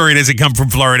that story doesn't come from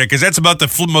Florida, because that's about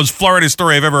the most Florida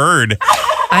story I've ever heard.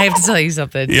 I have to tell you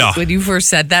something. Yeah. When you first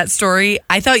said that story,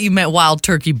 I thought you meant wild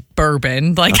turkey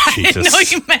bourbon. Like, I didn't know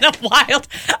you meant a wild.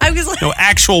 I was like, no,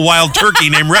 actual wild turkey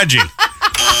named Reggie.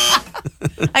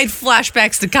 I had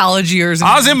flashbacks to college years.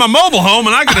 I was in my mobile home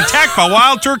and I got attacked by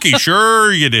wild turkey.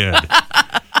 Sure you did.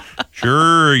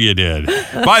 Sure you did.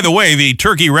 By the way, the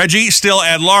turkey Reggie still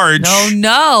at large.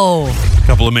 No. A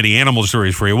couple of mini animal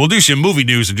stories for you. We'll do some movie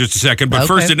news in just a second. But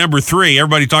first at number 3,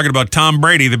 everybody talking about Tom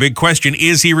Brady. The big question,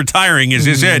 is he retiring? Is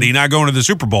this it? He's not going to the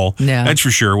Super Bowl. Yeah. That's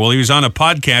for sure. Well, he was on a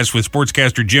podcast with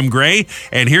sportscaster Jim Gray.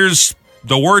 And here's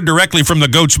the word directly from the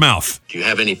goat's mouth. Do you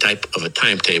have any type of a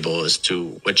timetable as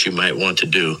to what you might want to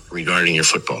do regarding your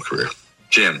football career?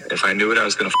 Jim, if I knew what I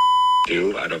was going to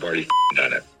do, I'd have already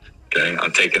done it. Okay?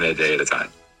 I'm taking it a day at a time.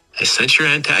 I sense you're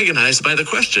antagonized by the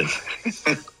question.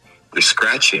 You're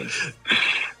scratching.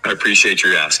 I appreciate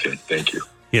your asking. Thank you.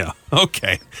 Yeah.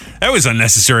 Okay. That was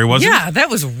unnecessary, wasn't it? Yeah, that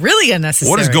was really unnecessary.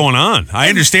 What is going on? I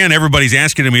understand everybody's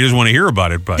asking him. He doesn't want to hear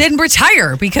about it, but then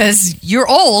retire, because you're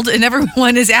old, and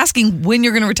everyone is asking when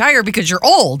you're going to retire because you're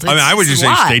old. I would just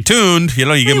say stay tuned. You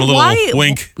give him a little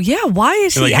wink. Yeah, why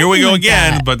is he like, here we go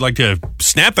again, that? but like to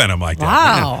snap at him like that.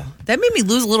 Wow. That made me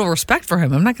lose a little respect for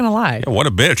him. I'm not going to lie. Yeah, what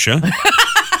a bitch, huh?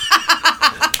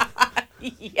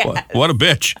 Yes. What a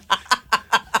bitch.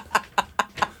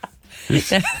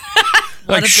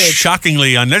 Like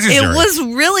shockingly unnecessary. It was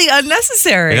really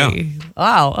unnecessary. Yeah.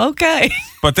 Wow. Okay.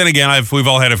 But then again, we've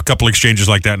all had a couple exchanges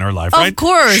like that in our life, right? Of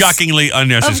course. Shockingly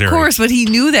unnecessary. Of course, but he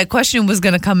knew that question was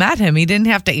going to come at him. He didn't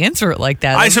have to answer it like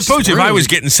that. I suppose if I was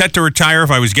getting set to retire,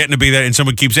 if I was getting to be that, and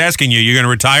someone keeps asking you're going to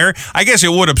retire, I guess it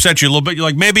would upset you a little bit. You're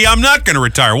like, maybe I'm not going to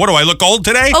retire. What, do I look old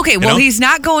today? Okay, well, he's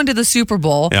not going to the Super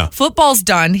Bowl. Yeah. Football's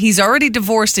done. He's already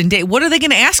divorced and dated. What are they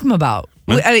going to ask him about?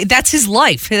 I mean, that's his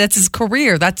life. That's his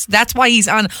career. That's why he's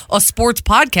on a sports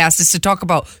podcast, is to talk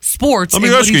about sports. Let me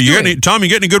ask you, Tom, you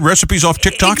get any good recipes off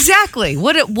TikTok? Exactly.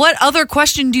 What other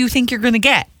question do you think you're going to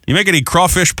get? You make any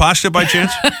crawfish pasta by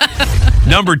chance?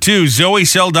 Number 2, Zoe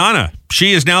Saldana.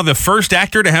 She is now the first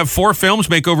actor to have 4 films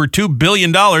make over $2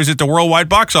 billion at the worldwide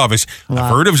box office. Wow. I've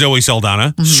heard of Zoe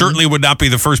Saldana. Mm-hmm. Certainly would not be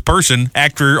the first person,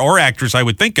 actor or actress, I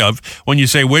would think of when you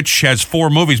say which has 4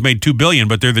 movies made $2 billion,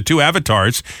 but they're the 2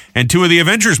 Avatars and 2 of the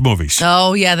Avengers movies.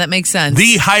 Oh, yeah, that makes sense.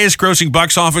 The highest grossing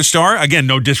box office star, again,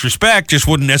 no disrespect, just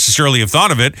wouldn't necessarily have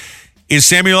thought of it, is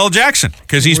Samuel L. Jackson,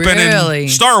 because he's been in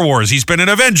Star Wars, he's been in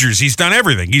Avengers, he's done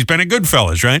everything. He's been in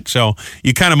Goodfellas, right? So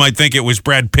you kind of might think it was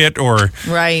Brad Pitt or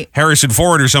Harrison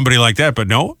Ford or somebody like that, but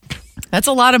no. That's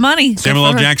a lot of money. Samuel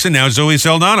L. Jackson, now Zoe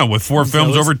Saldana with 4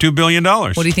 films over $2 billion.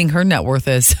 What do you think her net worth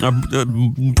is?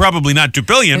 Probably not $2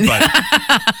 billion,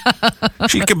 but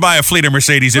she could buy a fleet of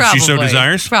Mercedes if she so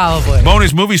desires. Probably.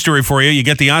 Bonus movie story for you. You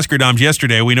get the Oscar noms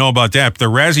yesterday. We know about that. The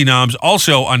Razzie noms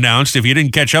also announced, if you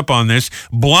didn't catch up on this,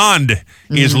 Blonde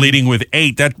is leading with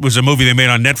 8. That was a movie they made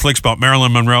on Netflix about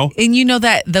Marilyn Monroe. And you know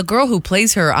that the girl who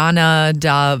plays her, Anna,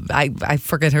 I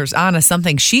forget her, Anna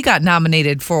something, she got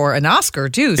nominated for an Oscar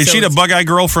too. Is she the bug-eye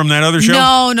girl from that other show?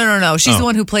 No. She's the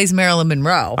one who plays Marilyn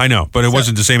Monroe. I know, but it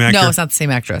wasn't the same actor? No, it's not the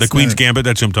same actress. The Queen's Gambit,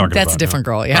 that's who I'm talking about. That's a different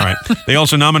girl, yeah. All right. They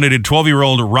also nominated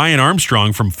 12-year-old Ryan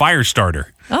Armstrong from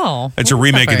Firestarter. Oh. It's a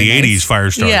remake of the 80s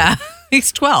Firestarter. Yeah.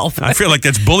 He's 12. I feel like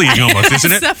that's bullying almost,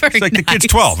 isn't it? It's like the kid's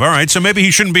 12. All right, so maybe he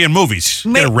shouldn't be in movies.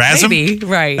 Razz him? Maybe,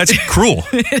 right. That's cruel.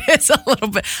 It is a little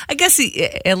bit. I guess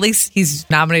at least he's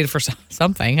nominated for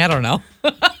something. I don't know.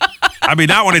 I mean,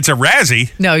 not when it's a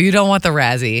Razzie. No, you don't want the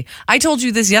Razzie. I told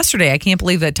you this yesterday. I can't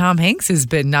believe that Tom Hanks has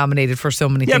been nominated for so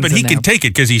many things. Yeah, but he can take it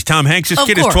because he's Tom Hanks. This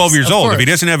kid is 12 years old. If he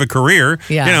doesn't have a career,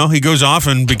 he goes off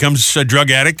and becomes a drug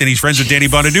addict and he's friends with Danny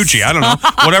Bonaducci. I don't know.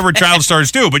 Whatever child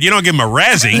stars do, but you don't give him a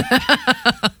Razzie.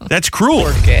 That's cruel.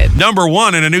 Poor kid. Number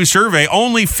one in a new survey,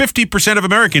 only 50% of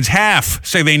Americans, half,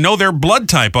 say they know their blood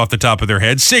type off the top of their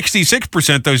head.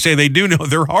 66%, though, say they do know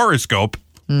their horoscope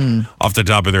off the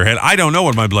top of their head. I don't know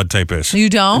what my blood type is. You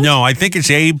don't? No, I think it's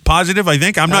A positive, I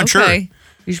think. I'm not sure.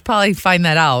 You should probably find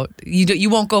that out. You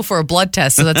won't go for a blood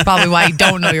test, so that's probably why you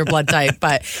don't know your blood type.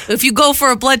 But if you go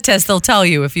for a blood test, they'll tell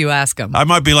you if you ask them. I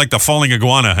might be like the falling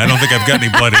iguana. I don't think I've got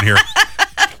any blood in here.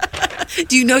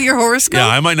 Do you know your horoscope? Yeah,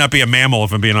 I might not be a mammal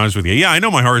if I'm being honest with you. Yeah, I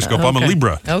know my horoscope. Okay. I'm a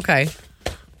Libra. Okay.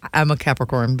 I'm a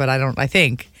Capricorn, but I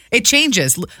think. It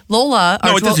changes. Lola.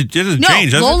 No, it doesn't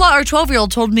change, does Lola, our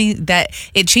 12-year-old, told me that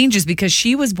it changes because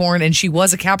she was born and she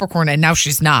was a Capricorn and now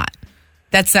she's not.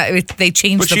 That's not, they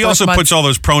changed. But she also puts all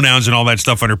those pronouns and all that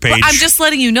stuff on her page. But I'm just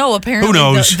letting you know. Apparently, who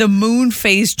knows? The moon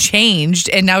phase changed,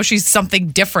 and now she's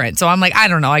something different. So I'm like, I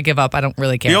don't know. I give up. I don't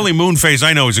really care. The only moon phase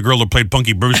I know is a girl that played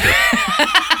Punky Brewster.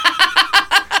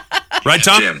 Right,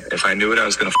 Tom? Jim, if I knew what I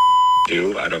was going to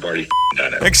do, I'd have already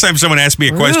done it. Next time someone asks me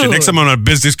a question, next time I'm on a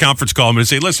business conference call, I'm going to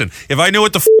say, listen, if I knew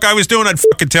what the I was doing, I'd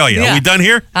fucking tell you. Are we done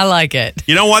here? I like it.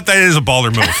 You know what? That is a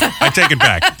baller move. I take it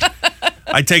back.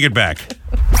 I take it back.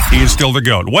 He is still the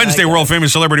GOAT. Wednesday,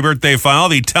 world-famous celebrity birthday file,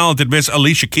 the talented Miss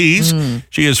Alicia Keys.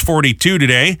 She is 42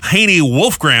 today. Haney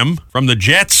Wolfgram from the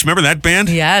Jets. Remember that band?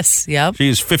 Yes, yep. She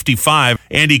is 55.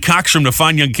 Andy Cox from the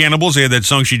Fine Young Cannibals. They had that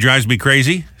song, She Drives Me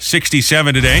Crazy.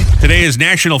 67 today. Today is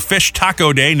National Fish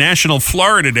Taco Day, National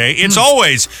Florida Day. It's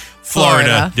always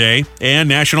Florida Day. And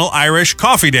National Irish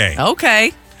Coffee Day.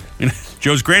 Okay.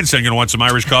 Joe's grandson going to want some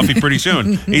Irish coffee pretty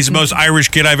soon. He's the most Irish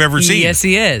kid I've ever seen. Yes,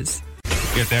 he is.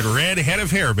 Get that red head of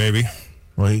hair, baby.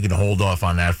 Well, you can hold off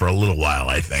on that for a little while,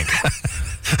 I think.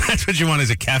 That's what you want as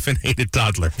a caffeinated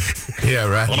toddler. Yeah,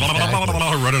 right.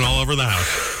 Exactly. Running all over the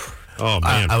house. Oh,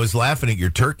 man. I was laughing at your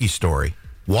turkey story.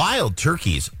 Wild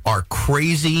turkeys are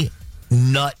crazy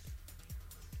nut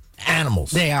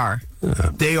animals. They are.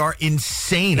 They are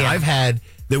insane. Yeah.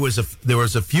 There was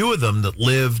a few of them that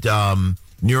lived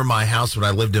near my house when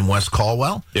I lived in West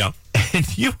Caldwell. Yeah.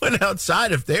 And you went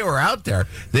outside. If they were out there,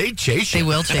 they'd chase you. They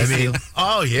will chase you.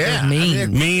 Oh, yeah. They're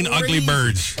mean, ugly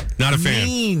birds. Not a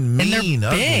fan. Mean,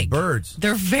 ugly big. birds.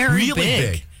 They're very really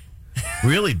big.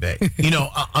 Really big.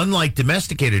 Unlike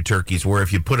domesticated turkeys, where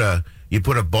if you put a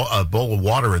bowl of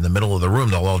water in the middle of the room,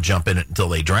 they'll all jump in it until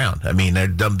they drown. I mean, they're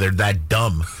dumb. They're that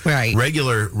dumb. Right.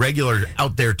 Regular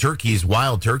out there turkeys,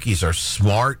 wild turkeys are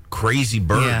smart, crazy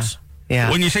birds.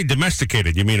 Yeah. When you say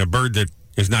domesticated, you mean a bird that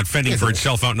is not fending for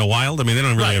itself out in the wild? I mean, they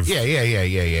don't really have...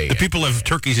 Yeah. Do people have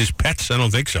turkeys as pets? I don't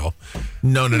think so.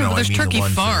 No. There's turkey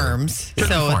farms.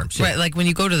 Right, like when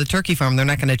you go to the turkey farm, they're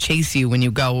not going to chase you when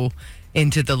you go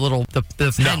into the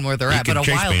pen where they're at. But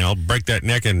chase me. I'll break that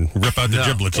neck and rip out the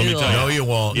giblets. Let me tell you. No, you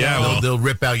won't. Yeah, they'll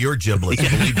rip out your giblets.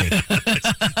 Believe me.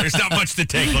 There's not much to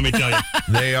take. Let me tell you.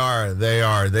 They are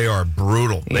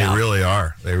brutal. Yeah.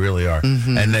 They really are.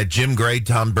 Mm-hmm. And that Jim Gray,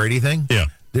 Tom Brady thing. Yeah.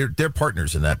 They're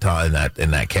partners in that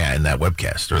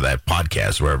webcast or that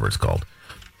podcast, wherever it's called.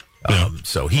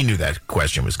 So he knew that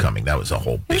question was coming. That was a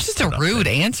whole. It was just a rude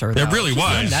answer. It really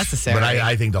was unnecessary. But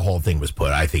I think the whole thing was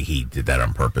put. I think he did that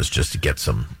on purpose just to get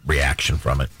some reaction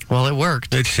from it. Well, it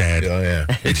worked. It's sad. Oh yeah,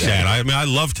 it's sad. I mean, I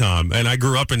love Tom, and I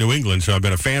grew up in New England, so I've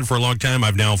been a fan for a long time.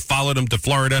 I've now followed him to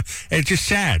Florida, and it's just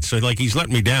sad. So he's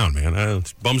letting me down, man.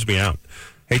 It bums me out.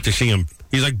 Hate to see him.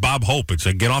 He's like Bob Hope. It's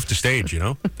like, get off the stage,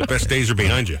 The best days are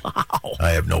behind you. Wow. I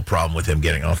have no problem with him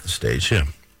getting off the stage. Yeah.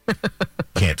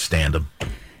 Can't stand him.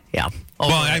 Yeah.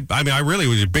 Well, I really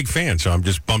was a big fan, so I'm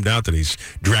just bummed out that he's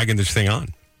dragging this thing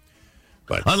on.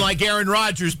 But unlike Aaron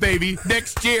Rodgers, baby,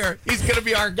 next year he's going to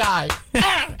be our guy.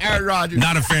 Aaron Rodgers.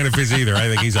 Not a fan of his either. I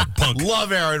think he's a punk.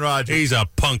 Love Aaron Rodgers. He's a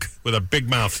punk with a big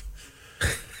mouth.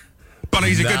 But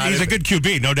he's a good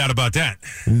QB, no doubt about that.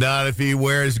 Not if he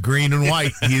wears green and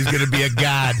white. He's going to be a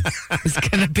god. He's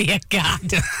going to be a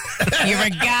god. You're a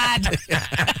god.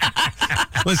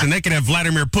 Listen, they could have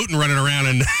Vladimir Putin running around,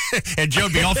 and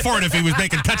Joe'd be all for it if he was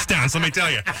making touchdowns, let me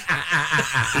tell you.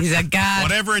 He's a god.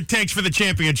 Whatever it takes for the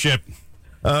championship.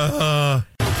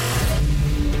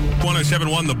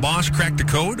 1071 The Boss. Crack the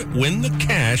code. Win the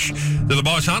cash. To the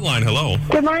Boss Hotline. Hello.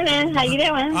 Good morning. How you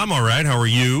doing? I'm all right. How are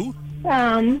you?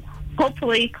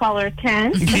 Hopefully caller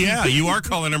 10. Yeah, you are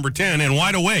caller number 10 and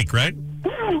wide awake, right?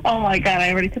 Oh, my God.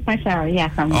 I already took my shower.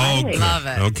 Yes, I'm wide awake. Love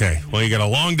it. Okay. Well, you got a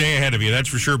long day ahead of you, that's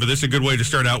for sure, but this is a good way to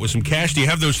start out with some cash. Do you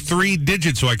have those 3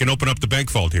 digits so I can open up the bank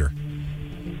vault here?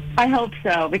 I hope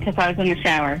so, because I was in the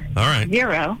shower. All right.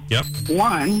 0. Yep.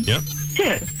 1. Yep. 2.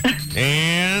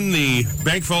 And the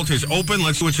bank vault is open.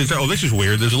 Let's see what it says. Oh, this is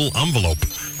weird. There's a little envelope.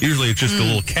 Usually it's just a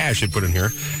little cash they put in here.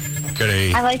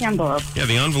 I like envelopes. Yeah,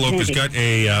 the envelope has got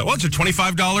it's a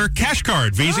 $25 cash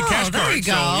card, Visa cash card. There you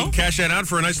go. So you can cash that out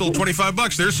for a nice little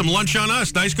 $25. There's some lunch on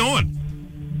us. Nice going.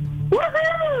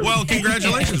 Woohoo! Well,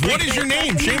 congratulations. What is your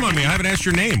name? Shame on me. I haven't asked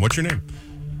your name. What's your name?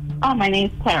 Oh, my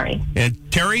name's Terry. And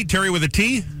Terry with a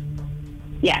T?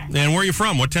 Yes. And where are you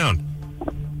from? What town?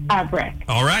 Brick.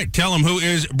 All right. Tell them who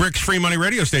is Brick's Free Money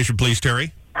radio station, please,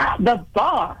 Terry. The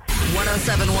Boss.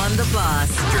 107.1 The Boss.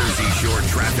 Jersey Shore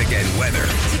traffic and weather.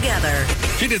 Together.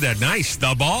 She did that nice.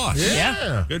 The Boss.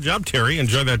 Yeah. Good job, Terry.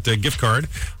 Enjoy that gift card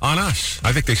on us.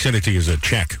 I think they sent it to you as a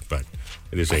check, but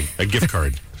it is a gift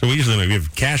card. So we usually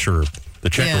give cash or the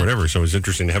check or whatever. So it's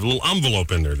interesting to have a little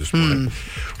envelope in there this morning.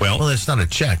 Well, it's not a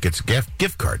check. It's a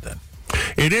gift card then.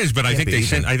 It is, but I think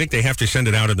they have to send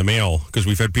it out in the mail because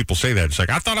we've had people say that. It's like,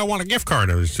 I thought I want a gift card.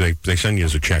 They send you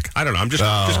as a check. I don't know. I'm just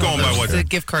going by what the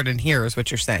gift card in here is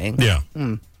what you're saying. Yeah.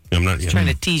 I'm not trying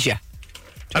to tease you.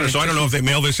 I don't know if they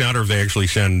mail this out or if they actually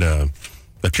send a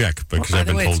check because I've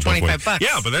been told it's $25.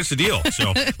 Yeah, but that's the deal.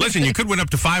 So listen, you could win up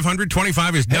to $500.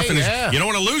 25 is nothing. You don't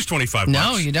want to lose $25.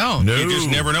 No, you don't. No. You just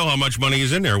never know how much money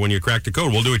is in there when you crack the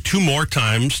code. We'll do it 2 more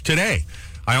times today.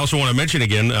 I also want to mention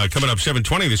again, coming up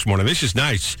 7:20 this morning. This is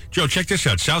nice. Joe, check this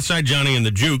out. Southside Johnny and the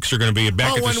Jukes are going to be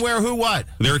back at when, where, who, what?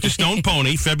 They're at the Stone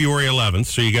Pony, February 11th.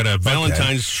 So you got a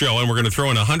Valentine's show, and we're going to throw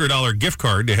in a $100 gift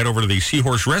card to head over to the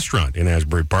Seahorse Restaurant in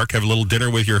Asbury Park. Have a little dinner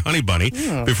with your honey bunny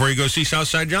before you go see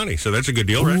Southside Johnny. So that's a good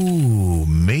deal, right? Ooh,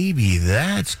 maybe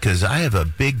that's because I have a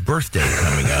big birthday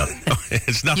coming up.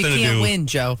 It's nothing to do. You can't win,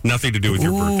 Joe. Nothing to do with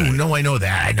your birthday. No, I know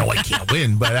that. I know I can't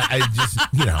win, but I just,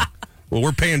 Well,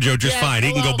 we're paying Joe just fine.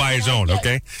 He can go buy his own,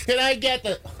 okay? Can I get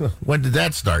the... When did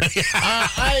that start?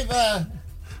 I'd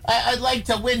like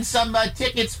to win some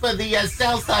tickets for the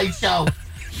Southside show.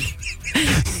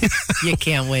 You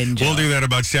can't win, Joe. We'll do that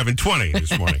about 7:20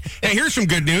 this morning. Hey, here's some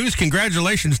good news.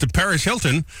 Congratulations to Paris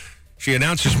Hilton. She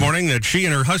announced this morning that she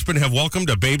and her husband have welcomed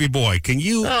a baby boy. Can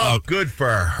you... good for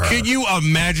her. Can you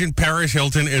imagine Paris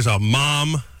Hilton as a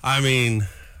mom? I mean...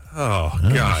 Oh,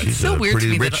 God. She's so a weird pretty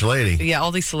to me rich lady. Yeah,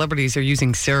 all these celebrities are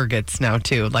using surrogates now,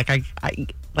 too.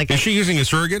 Is she using a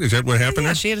surrogate? Is that what happened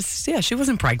there? She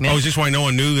wasn't pregnant. Oh, is this why no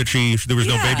one knew that there was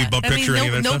no baby bump picture or any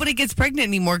of that nobody gets pregnant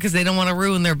anymore because they don't want to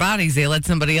ruin their bodies. They let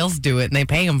somebody else do it, and they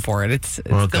pay them for it. It's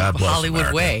the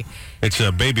Hollywood way. It's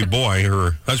a baby boy.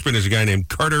 Her husband is a guy named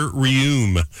Carter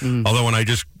Reume. Although when I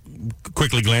just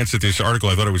quickly glanced at this article,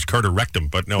 I thought it was Carter Rectum,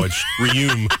 but no, it's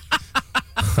Reume.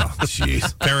 Oh,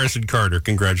 jeez. Paris and Carter,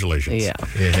 congratulations. Yeah,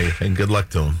 and good luck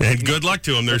to them. And good luck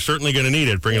to them. They're certainly going to need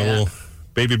it, bringing a little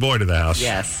baby boy to the house.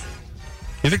 Yes.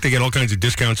 You think they get all kinds of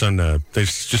discounts on, they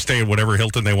just stay at whatever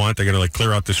Hilton they want? They're going to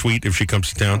clear out the suite if she comes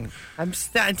to town? It's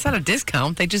not a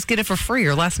discount. They just get it for free.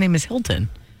 Her last name is Hilton.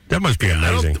 That must be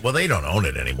amazing. Well, they don't own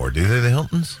it anymore, do they, the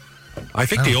Hiltons? I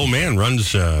think the old man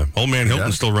runs,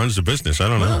 Hilton still runs the business. I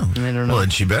don't know. I don't know. Well,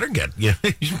 then she better get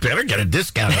a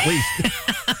discount at least.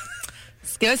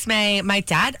 Excuse me, my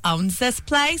dad owns this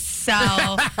place,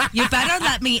 so you better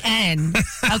let me in,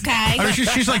 okay? I mean,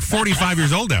 she's like 45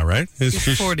 years old now, right?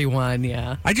 She's 41,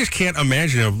 yeah. I just can't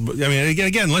imagine. I mean,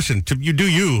 again, listen, you do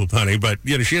you, honey, but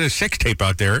she had a sex tape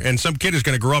out there, and some kid is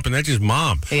going to grow up, and that's his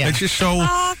mom. Yeah. It's just so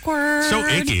awkward, so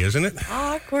icky, isn't it?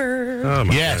 Awkward. Oh,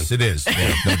 my yes, God. it is.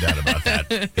 Yeah, no doubt about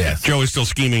that. Yes. Joe is still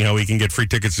scheming how he can get free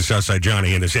tickets to Southside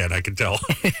Johnny in his head. I can tell.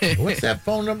 What's that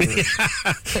phone number?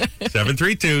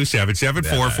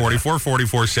 732-774-4444,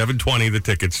 720 the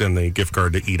tickets and the gift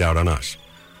card to eat out on us.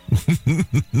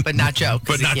 But not Joe.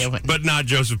 But not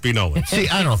Joseph B. Nolan. See,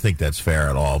 I don't think that's fair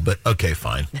at all, but okay,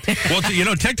 fine. Well,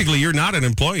 technically, you're not an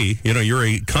employee. You're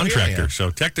a contractor.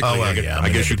 So technically, I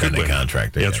guess you could win.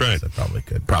 Contractor. Yeah, that's right. I probably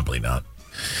could. Probably not.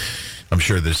 I'm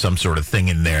sure there's some sort of thing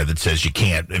in there that says you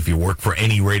can't, if you work for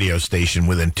any radio station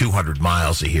within 200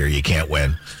 miles of here, you can't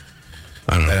win.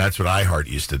 I don't know. And that's what iHeart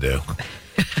used to do.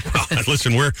 Well,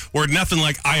 listen, we're nothing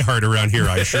like iHeart around here,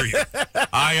 I assure you.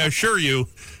 I assure you,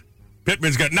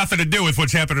 Pittman's got nothing to do with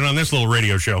what's happening on this little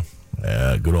radio show.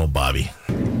 Good old Bobby.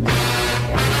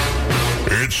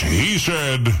 It's He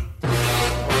Said,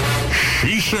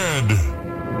 She Said,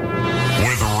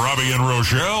 with Robbie and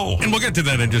Rochelle. And we'll get to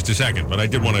that in just a second, but I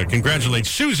did want to congratulate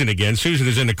Susan again. Susan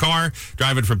is in the car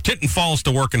driving from Tinton Falls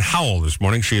to work in Howell this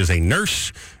morning. She is a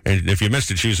nurse, and if you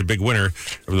missed it, she was a big winner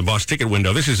of the Boss Ticket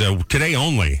Window. This is a today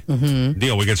only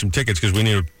deal. We get some tickets because we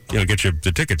need to get you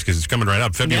the tickets because it's coming right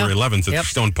up February 11th at the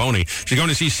Stone Pony. She's going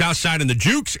to see Southside and the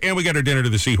Jukes, and we got her dinner to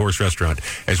the Seahorse Restaurant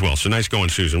as well. So nice going,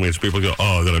 Susan. We had some people go,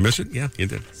 oh, did I miss it? Yeah, you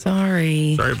did.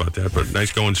 Sorry about that, but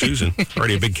nice going, Susan.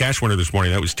 Already a big cash winner this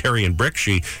morning. That was Terry and Brick.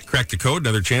 She cracked the code.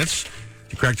 Another chance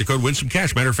to crack the code, win some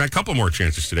cash. Matter of fact, a couple more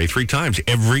chances today. 3 times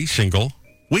every single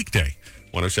weekday.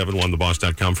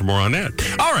 1071theboss.com for more on that.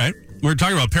 All right. We were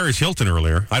talking about Paris Hilton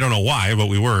earlier. I don't know why, but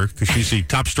we were, because she's the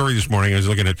top story this morning. I was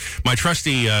looking at my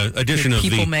trusty edition of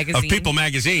People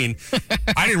Magazine.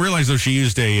 I didn't realize, though, she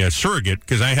used a surrogate,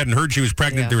 because I hadn't heard she was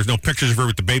pregnant. There was no pictures of her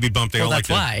with the baby bump. They all like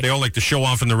to show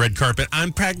off on the red carpet.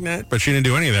 I'm pregnant, but she didn't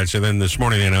do any of that. So then this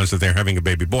morning they announced that they're having a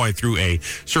baby boy through a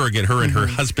surrogate, her and her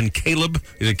husband, Caleb.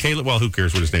 Is it Caleb? Well, who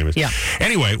cares what his name is? Yeah.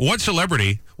 Anyway, what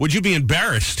celebrity would you be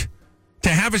embarrassed to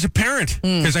have as a parent?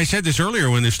 Because I said this earlier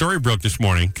when the story broke this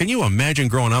morning. Can you imagine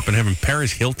growing up and having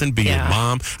Paris Hilton be your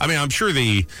mom? I mean, I'm sure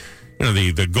the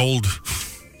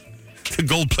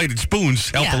gold-plated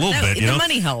spoons help a little bit. The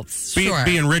money helps.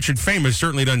 Being rich and famous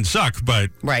certainly doesn't suck,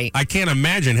 but I can't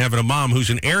imagine having a mom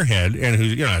who's an airhead and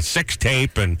who's a sex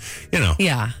tape and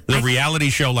the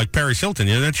reality show like Paris Hilton.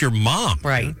 That's your mom,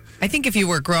 right? I think if you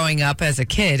were growing up as a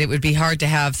kid, it would be hard to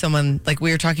have someone like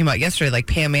we were talking about yesterday, like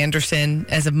Pam Anderson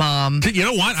as a mom. You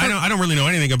know what? I don't really know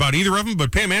anything about either of them,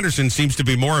 but Pam Anderson seems to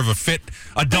be more of a fit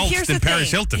adult than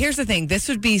Paris Hilton. Here's the thing. This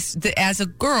would be, as a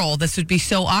girl, this would be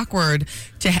so awkward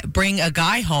to bring a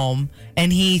guy home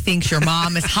and he thinks your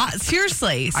mom is hot.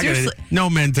 Seriously. No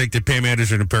men think that Pam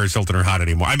Anderson and Paris Hilton are hot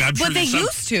anymore. I'm sure but they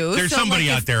used to. There's somebody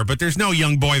out there, but there's no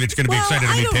young boy that's going to be excited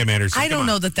to meet Pam Anderson. I don't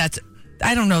know that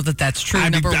that's true.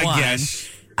 Number one, guess.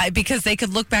 Because they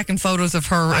could look back in photos of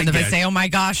her and they say, "Oh my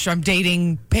gosh, I'm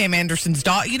dating Pam Anderson's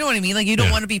daughter." You know what I mean? Like you don't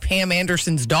want to be Pam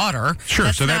Anderson's daughter. Sure.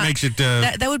 That makes it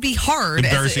that would be hard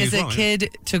as a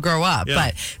kid to grow up. Yeah.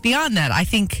 But beyond that, I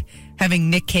think having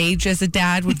Nick Cage as a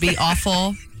dad would be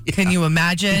awful. Can you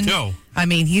imagine? No. I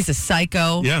mean, he's a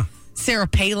psycho. Yeah. Sarah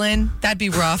Palin, that'd be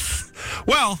rough.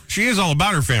 Well, she is all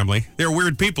about her family. They're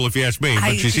weird people, if you ask me,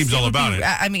 but she seems all about it.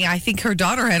 I mean, I think her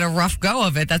daughter had a rough go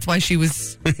of it. That's why she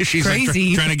was crazy.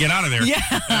 Like trying to get out of there. Yeah,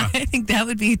 I think that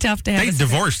would be tough to have. They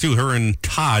divorced, too, her and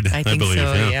Todd, I believe.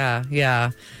 So,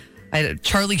 yeah.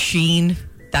 Charlie Sheen,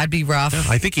 that'd be rough. Yeah,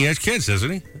 I think he has kids,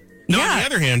 doesn't he? No, on the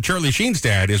other hand, Charlie Sheen's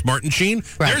dad is Martin Sheen.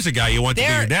 Right. There's a guy you want to be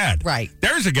your dad. Right.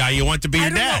 There's a guy you want to be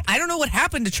your dad. I don't know what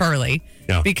happened to Charlie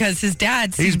because his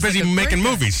dad he's busy making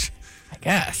movies. I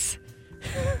guess.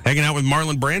 Hanging out with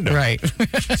Marlon Brando. Right.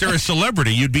 Is there a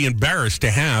celebrity you'd be embarrassed to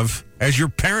have as your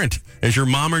parent, as your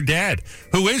mom or dad?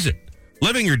 Who is it?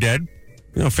 Living or dead?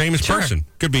 Famous person.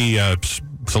 Could be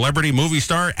celebrity, movie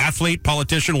star, athlete,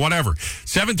 politician, whatever.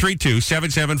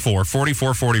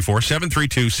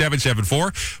 732-774-4444.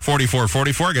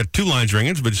 732-774-4444. I got 2 lines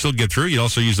ringing, but still get through. You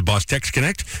also use the Boss Text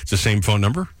Connect. It's the same phone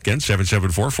number. Again,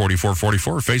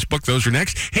 774-4444. Facebook, those are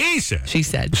next. He said. She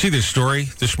said. You see this story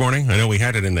this morning? I know we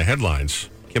had it in the headlines.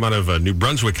 Came out of New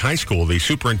Brunswick High School. The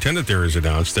superintendent there has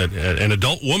announced that an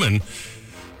adult woman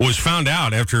was found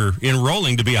out after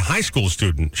enrolling to be a high school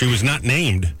student. She was not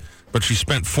named, but she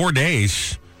spent 4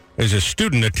 days as a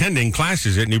student attending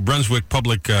classes at New Brunswick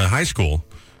Public High School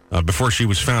before she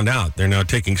was found out. They're now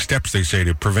taking steps, they say,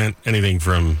 to prevent anything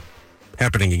from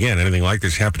happening again, anything like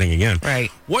this happening again. Right.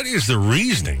 What is the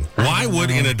reasoning? Why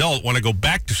would an adult want to go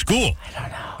back to school? I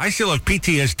don't know. I still have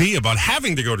PTSD about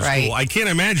having to go to school. I can't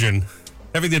imagine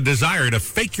having the desire to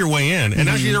fake your way in, and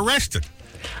now she's arrested.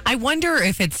 I wonder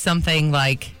if it's something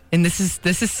like, and this is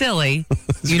silly.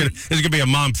 This is gonna be a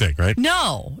mom thing, right?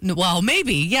 No. Well,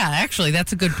 maybe. Yeah, actually,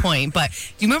 that's a good point. But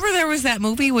do you remember there was that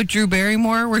movie with Drew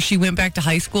Barrymore where she went back to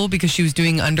high school because she was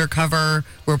doing undercover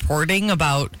reporting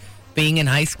about being in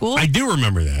high school? I do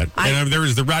remember that. And there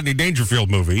was the Rodney Dangerfield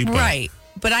movie. Right.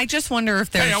 But I just wonder if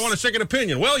there's... Hey, I want a second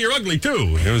opinion. Well, you're ugly,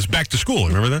 too. It was back to school.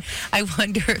 Remember that? I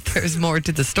wonder if there's more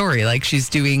to the story. Like she's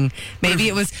doing... Maybe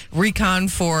it was recon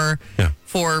for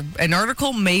an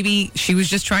article. Maybe she was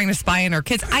just trying to spy on her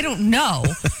kids. I don't know.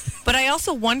 But I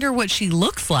also wonder what she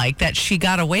looks like that she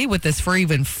got away with this for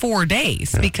even 4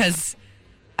 days. Because...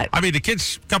 I mean, the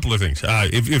kids, a couple of things.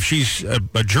 If she's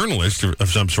a journalist of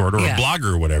some sort or a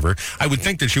blogger or whatever, I would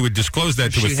think that she would disclose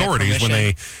that to authorities when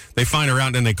they find her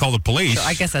out and they call the police. So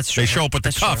I guess that's true. They show up with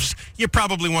the cuffs. True. You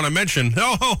probably want to mention,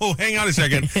 hang on a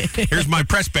second. Here's my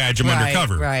press badge. I'm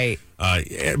undercover. Right.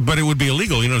 But it would be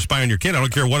illegal, to spy on your kid. I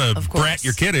don't care what a brat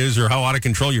your kid is or how out of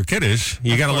control your kid is.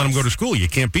 You got to let them go to school. You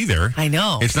can't be there. I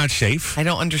know. It's not safe. I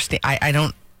don't understand. I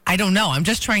don't know. I'm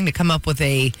just trying to come up with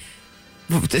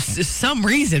some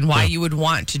reason why you would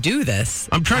want to do this.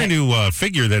 I'm trying to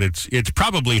figure that it's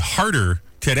probably harder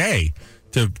today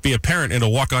to be a parent and to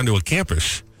walk onto a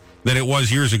campus than it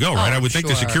was years ago, right? I would think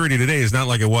the security today is not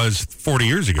like it was 40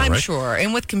 years ago, I'm right? sure.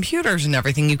 And with computers and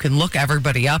everything, you can look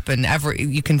everybody up and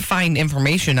you can find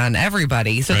information on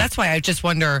everybody. So that's why I just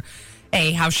wonder,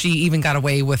 how she even got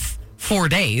away with 4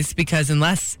 days, because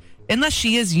unless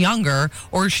she is younger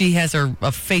or she has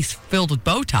a face filled with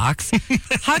Botox,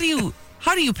 how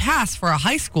do you pass for a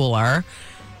high schooler?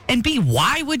 And B,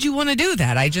 why would you want to do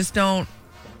that? I just don't.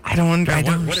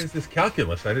 What is this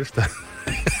calculus?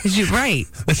 Right.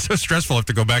 It's so stressful. I have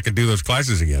to go back and do those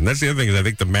classes again. That's the other thing is I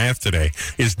think the math today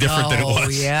is different than it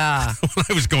was when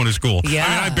I was going to school. Yeah. I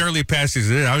mean, I barely passed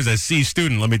these. I was a C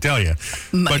student, let me tell you.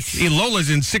 But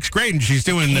Lola's in 6th grade and she's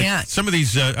doing some of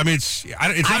these. It's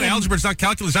not algebra. It's not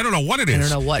calculus. I don't know what it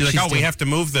is. I don't know what she's like, we have to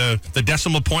move the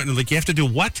decimal point. And you have to do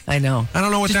what? I know. I don't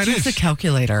know what that is. Just use a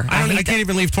calculator. I can't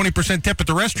even leave 20% tip at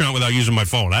the restaurant without using my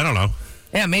phone. I don't know.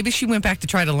 Yeah, maybe she went back to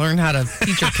try to learn how to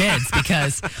teach her kids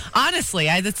because, honestly,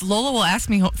 Lola will ask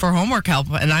me for homework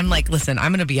help, and I'm like, listen,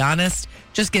 I'm going to be honest,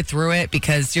 just get through it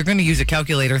because you're going to use a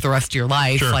calculator the rest of your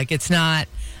life. Sure. Like, it's not...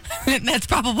 That's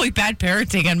probably bad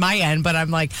parenting on my end, but I'm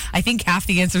like, I think half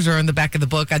the answers are in the back of the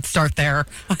book. I'd start there.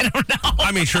 I don't know.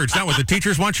 I mean, sure, it's not what the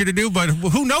teachers want you to do, but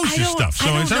who knows this stuff? So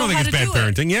I don't think it's bad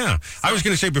parenting. Yeah. I was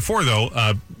going to say before, though,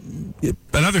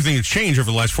 another thing that's changed over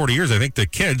the last 40 years, I think the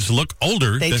kids look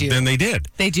older than they did.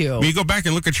 They do. When you go back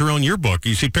and look at your own yearbook,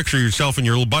 you see a picture of yourself and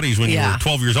your little buddies when you were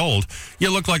 12 years old. You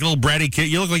look like a little bratty kid.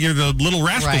 You look like you're the Little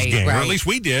Rascals gang, or at least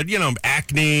we did.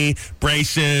 Acne,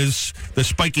 braces, the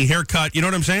spiky haircut. You know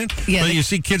what I'm saying? Yeah. But you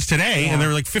see kids today, and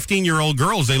they're like 15-year-old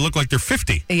girls. They look like they're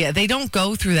 50. Yeah, they don't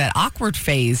go through that awkward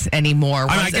phase anymore.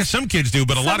 I guess some kids do,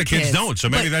 but a lot of kids don't. So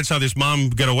maybe that's how this mom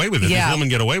get away with it. This woman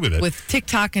get away with it. With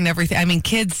TikTok and everything. I mean,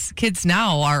 kids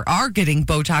now are getting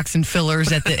Botox and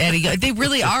fillers at they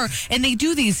really are. And they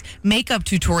do these makeup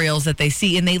tutorials that they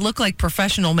see, and they look like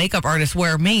professional makeup artists.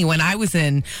 Where me, when I was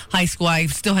in high school, I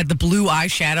still had the blue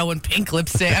eyeshadow and pink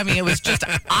lipstick. I mean, it was just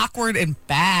awkward and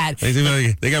bad.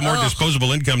 They got more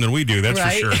disposable income than we do, that's for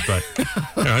sure. But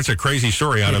that's a crazy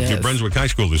story out of New Brunswick High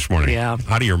School this morning. Yeah.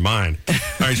 Out of your mind. All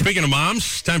right, speaking of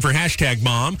moms, time for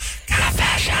 #mom.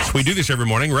 We do this every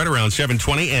morning right around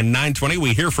 7:20 and 9:20.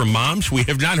 We hear from moms. We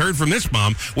have not heard from this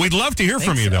mom. We'd love to hear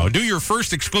from you, though. Do your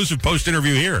first exclusive post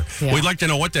interview here. Yeah. We'd like to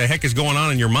know what the heck is going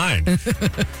on in your mind.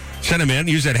 Send them in.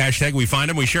 Use that hashtag. We find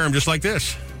them. We share them just like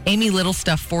this. Amy Little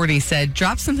Stuff 40 said,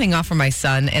 dropped something off for my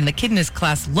son, and the kid in his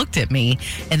class looked at me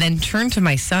and then turned to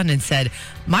my son and said,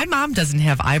 my mom doesn't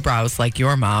have eyebrows like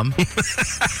your mom.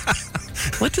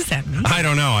 What does that mean? I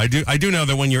don't know. I do know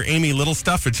that when you're Amy Little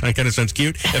Stuff, it kind of sounds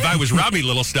cute. If I was Robbie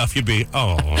Little Stuff, you'd be,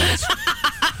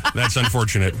 that's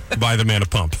unfortunate. Buy the man a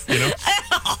pump,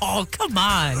 Oh, come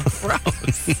on.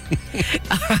 Gross.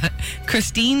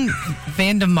 Christine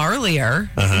Vandemarlier,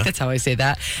 I think that's how I say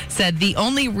that, said the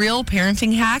only real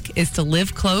parenting hack is to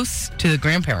live close to the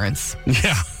grandparents.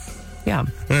 Yeah. Yeah.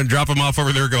 Drop them off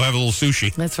over there, go have a little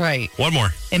sushi. That's right. One more.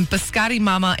 And Biscotti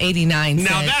Mama 89 said...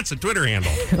 Now that's a Twitter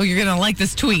handle. Oh, you're going to like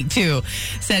this tweet, too.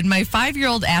 Said, my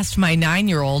 5-year-old asked my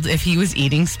 9-year-old if he was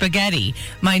eating spaghetti.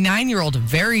 My 9-year-old,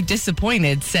 very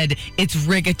disappointed, said, it's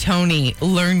rigatoni.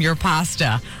 Learn your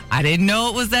pasta. I didn't know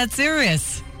it was that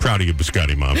serious. Proud of you,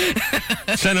 Biscotti Mom.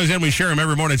 Send those in. We share them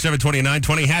every morning at 7:20 and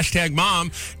 9:20.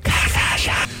 #mom.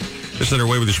 Just on our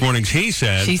way with this morning's He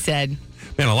Said. She said.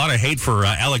 Man, a lot of hate for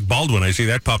Alec Baldwin. I see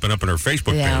that popping up on our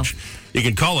Facebook page. You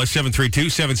can call us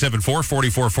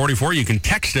 732-774-4444. You can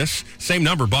text us. Same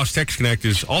number. Boss Text Connect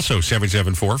is also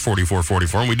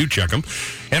 774-4444. And we do check them.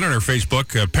 And on our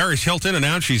Facebook, Paris Hilton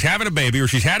announced she's having a baby, or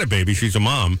she's had a baby. She's a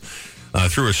mom.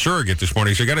 Through a surrogate this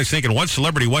morning. So I got us thinking, what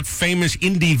celebrity, what famous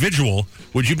individual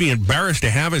would you be embarrassed to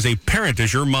have as a parent,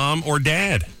 as your mom or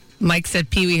dad? Mike said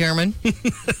Pee Wee Herman.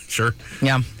 Sure.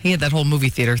 Yeah, he had that whole movie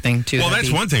theater thing, too. Well, that's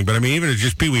one thing, but I mean, even if it's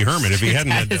just Pee Wee Herman, if he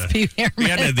hadn't had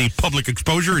the public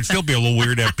exposure, it'd still be a little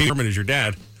weird to have Pee Wee Herman as your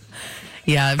dad.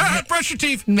 Yeah. Brush your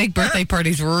teeth. Make birthday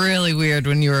parties really weird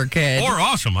when you were a kid. Or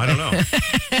awesome. I don't know.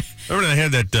 Remember they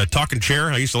had that talking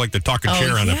chair? I used to like the talking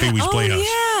chair on the Pee Wee's Playhouse.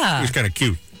 Yeah. It was kind of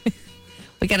cute.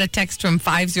 We got a text from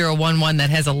 5011 that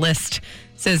has a list.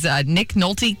 says Nick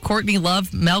Nolte, Courtney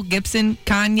Love, Mel Gibson,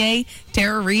 Kanye,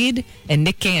 Tara Reid, and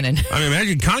Nick Cannon. I mean,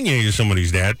 imagine Kanye is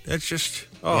somebody's dad. That's just,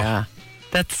 Yeah.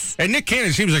 And Nick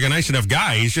Cannon seems like a nice enough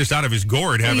guy. He's just out of his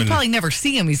gourd having... You probably never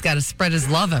see him. He's got to spread his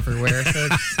love everywhere. So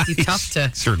it'd be tough to...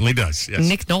 Certainly does, yes.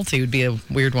 Nick Nolte would be a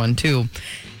weird one, too.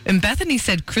 And Bethany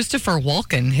said Christopher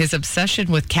Walken, his obsession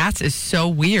with cats is so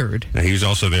weird. Now, he was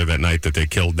also there that night that they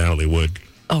killed Natalie Wood.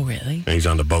 Oh, really? And he's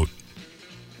on the boat.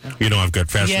 You know, I've got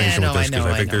fascination with this because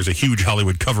I think there's a huge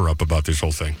Hollywood cover-up about this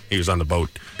whole thing. He was on the boat.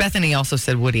 Bethany also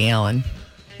said Woody Allen.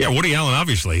 Yeah, Woody Allen,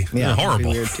 obviously. Yeah,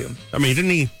 horrible. Weird too. I mean,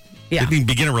 didn't he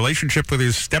begin a relationship with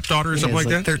his stepdaughter or something like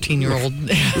that? 13-year-old.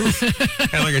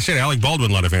 And like I said, Alec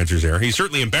Baldwin, a lot of answers there. He's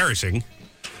certainly embarrassing.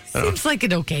 Seems like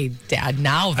an okay dad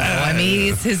now, though. I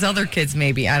mean, his other kids,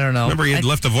 maybe. I don't know. Remember, he had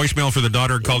left a voicemail for the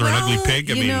daughter and called her an ugly pig?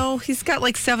 He's got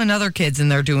like 7 other kids, and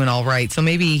they're doing all right. So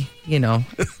maybe, I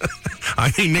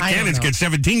mean, Nick Cannon's got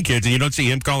 17 kids, and you don't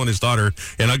see him calling his daughter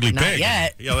an ugly Not pig.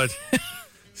 yet. Yeah,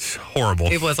 that's horrible.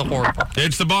 It was horrible.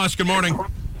 It's the boss. Good morning.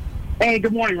 Hey,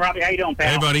 good morning, Robbie. How you doing,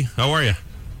 pal? Hey, buddy. How are you?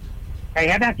 Hey,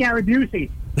 how about Gary Busey?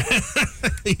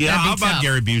 Yeah, how about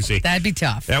Gary Busey? That'd be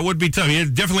tough. That would be tough.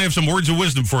 He'd definitely have some words of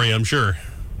wisdom for you, I'm sure.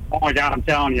 Oh, my God, I'm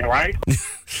telling you, right?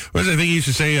 What does I think he used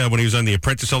to say when he was on The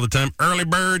Apprentice all the time? Early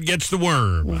bird gets the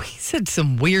worm. Well, he said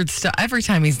some weird stuff. Every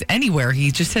time he's anywhere,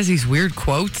 he just says these weird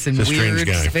quotes and He's a strange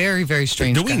guy. Very, very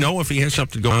strange Do we know if he has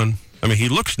something going on? I mean, he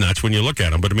looks nuts when you look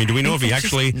at him, but I mean, do we know if he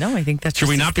actually... No, I think that's Should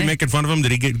we not be making fun of him?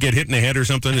 Did he get hit in the head or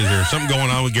something? Is there something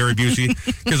going on with Gary Busey?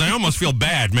 Because I almost feel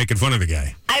bad making fun of the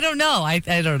guy. I don't know. I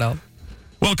don't know.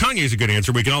 Well, Kanye's a good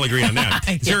answer. We can all agree on that.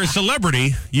 Is there a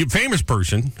celebrity, famous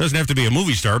person, doesn't have to be a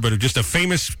movie star, but just a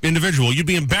famous individual you'd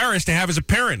be embarrassed to have as a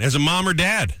parent, as a mom or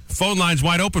dad? Phone line's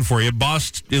wide open for you.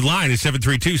 Boss line is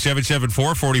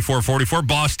 732-774-4444.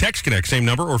 Boss Text Connect, same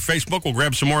number, or Facebook. We'll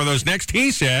grab some more of those next. He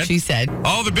said. She said.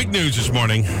 All the big news this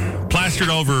morning, plastered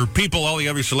over people, all the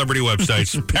other celebrity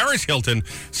websites. Paris Hilton,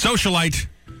 socialite,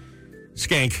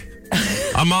 skank.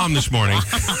 A mom this morning.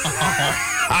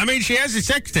 I mean, she has a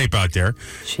sex tape out there.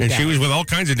 She was with all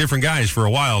kinds of different guys for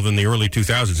a while in the early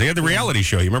 2000s. They had the reality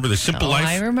show. You remember The Simple Life?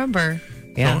 I remember.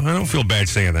 Yeah. No, I don't feel bad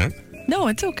saying that. No,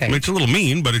 it's okay. I mean, it's a little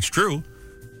mean, but it's true.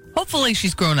 Hopefully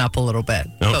she's grown up a little bit.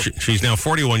 No, she's now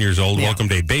 41 years old. Yeah.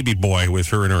 Welcomed a baby boy with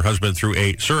her and her husband through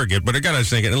a surrogate. But I got us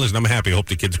thinking, listen, I'm happy. I hope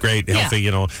the kid's great, healthy.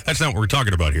 That's not what we're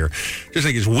talking about here. Just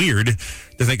think it's weird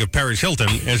to think of Paris Hilton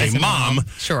as a mom,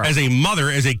 sure, as a mother,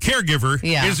 as a caregiver.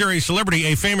 Yeah. Is there a celebrity,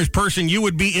 a famous person you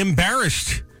would be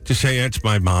embarrassed to say, that's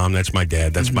my mom, that's my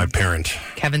dad, that's my parent?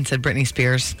 Kevin said Britney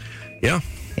Spears. Yeah.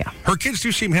 Yeah. Her kids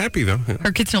do seem happy, though.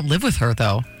 Her kids don't live with her,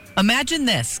 though. Imagine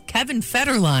this. Kevin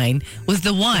Federline was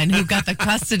the one who got the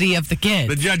custody of the kids.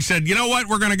 The judge said, you know what?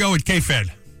 We're going to go with K-Fed.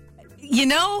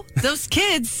 Those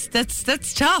kids,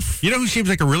 that's tough. You know who seems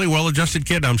like a really well-adjusted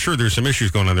kid? I'm sure there's some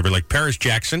issues going on there, but like Paris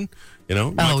Jackson,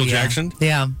 Michael Jackson.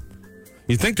 Yeah.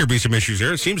 You'd think there'd be some issues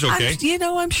there. It seems okay.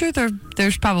 I'm sure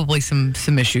there's probably some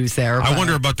issues there. I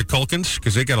wonder about the Culkins,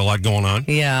 because they got a lot going on.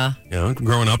 Yeah.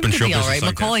 Growing up in show business. All right.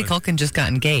 Macaulay Culkin just got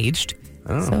engaged.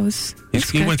 So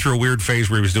he went through a weird phase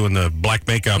where he was doing the black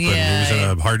makeup and he was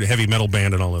in a heavy metal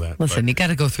band and all of that. Listen, you got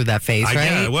to go through that phase, right?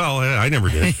 Yeah, well, I never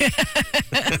did.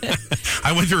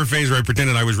 I went through a phase where I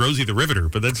pretended I was Rosie the Riveter,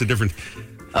 but that's a different...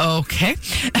 Okay.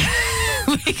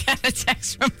 We got a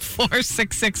text from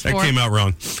 4664. That came out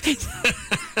wrong.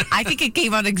 I think it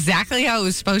came out exactly how it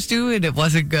was supposed to, and it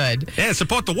wasn't good. Yeah,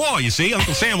 support the wall, you see.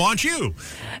 Uncle Sam wants you.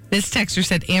 This texter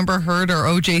said Amber Heard or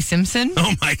O.J. Simpson.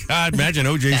 Oh, my God. Imagine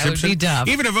O.J. Simpson. That would be tough.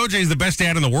 Even if O.J. is the best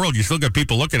dad in the world, you still got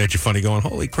people looking at you funny going,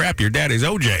 holy crap, your dad is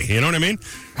O.J. You know what I mean?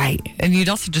 Right. And you'd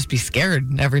also just be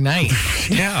scared every night.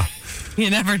 Yeah. You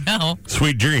never know.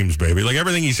 Sweet dreams, baby. Like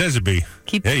everything he says would be.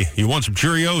 Hey, you want some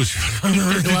Cheerios? Keep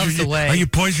your gloves away. Are you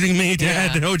poisoning me,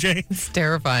 Dad, OJ? It's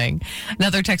terrifying.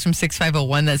 Another text from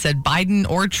 6501 that said Biden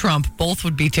or Trump, both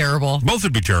would be terrible. Both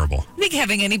would be terrible. I think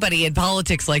having anybody in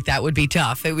politics like that would be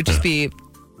tough. It would just be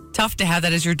tough to have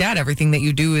that as your dad. Everything that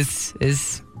you do is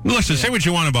Listen, say what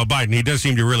you want about Biden. He does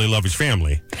seem to really love his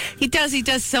family. He does.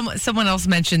 Someone else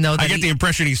mentioned, though, that I get the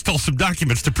impression he stole some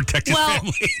documents to protect his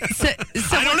family.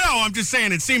 I don't know. I'm just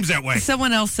saying it seems that way.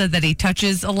 Someone else said that he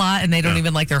touches a lot and they don't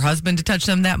even like their husband to touch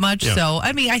them that much. Yeah. So,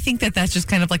 I mean, I think that's just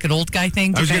kind of like an old guy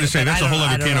thing. I was going to say, that's a whole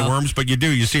other can of worms, but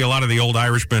you see a lot of the old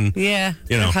Irishmen. Yeah.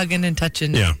 Hugging and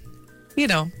touching. Yeah.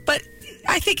 But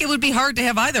I think it would be hard to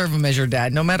have either of them as your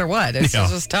dad, no matter what. It's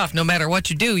just tough. No matter what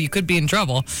you do, you could be in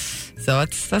trouble. So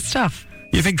that's tough.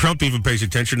 You think Trump even pays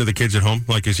attention to the kids at home?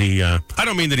 Like, is he... I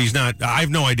don't mean that he's not... I have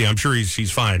no idea. I'm sure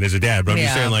he's fine as a dad, but I'm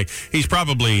just saying, like, he's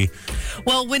probably...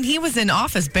 Well, when he was in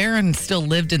office, Barron still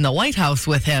lived in the White House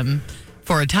with him.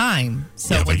 for a time.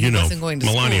 So yeah, when but he wasn't going to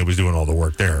Melania school. was doing all the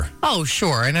work there. Oh,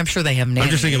 sure. And I'm sure they have nannies. I'm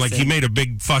just thinking, like, he made a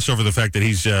big fuss over the fact that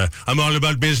he's, I'm all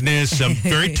about business. I'm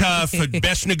very tough.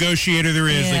 Best negotiator there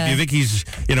is. Yeah. Like, you think he's,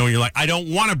 you're like, I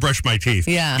don't want to brush my teeth.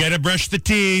 Yeah. Got to brush the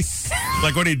teeth.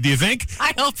 Like, what do you think?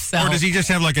 I hope so. Or does he just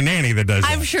have, like, a nanny that does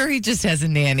that? I'm sure he just has a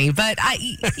nanny, but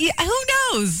who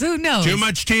knows? Who knows? Too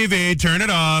much TV. Turn it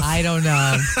off. I don't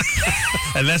know.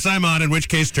 Unless I'm on, in which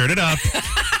case, turn it up.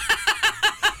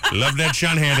 Love that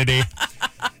Sean Hannity.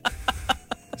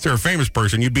 If you're a famous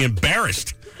person, you'd be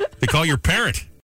embarrassed. They call your parent.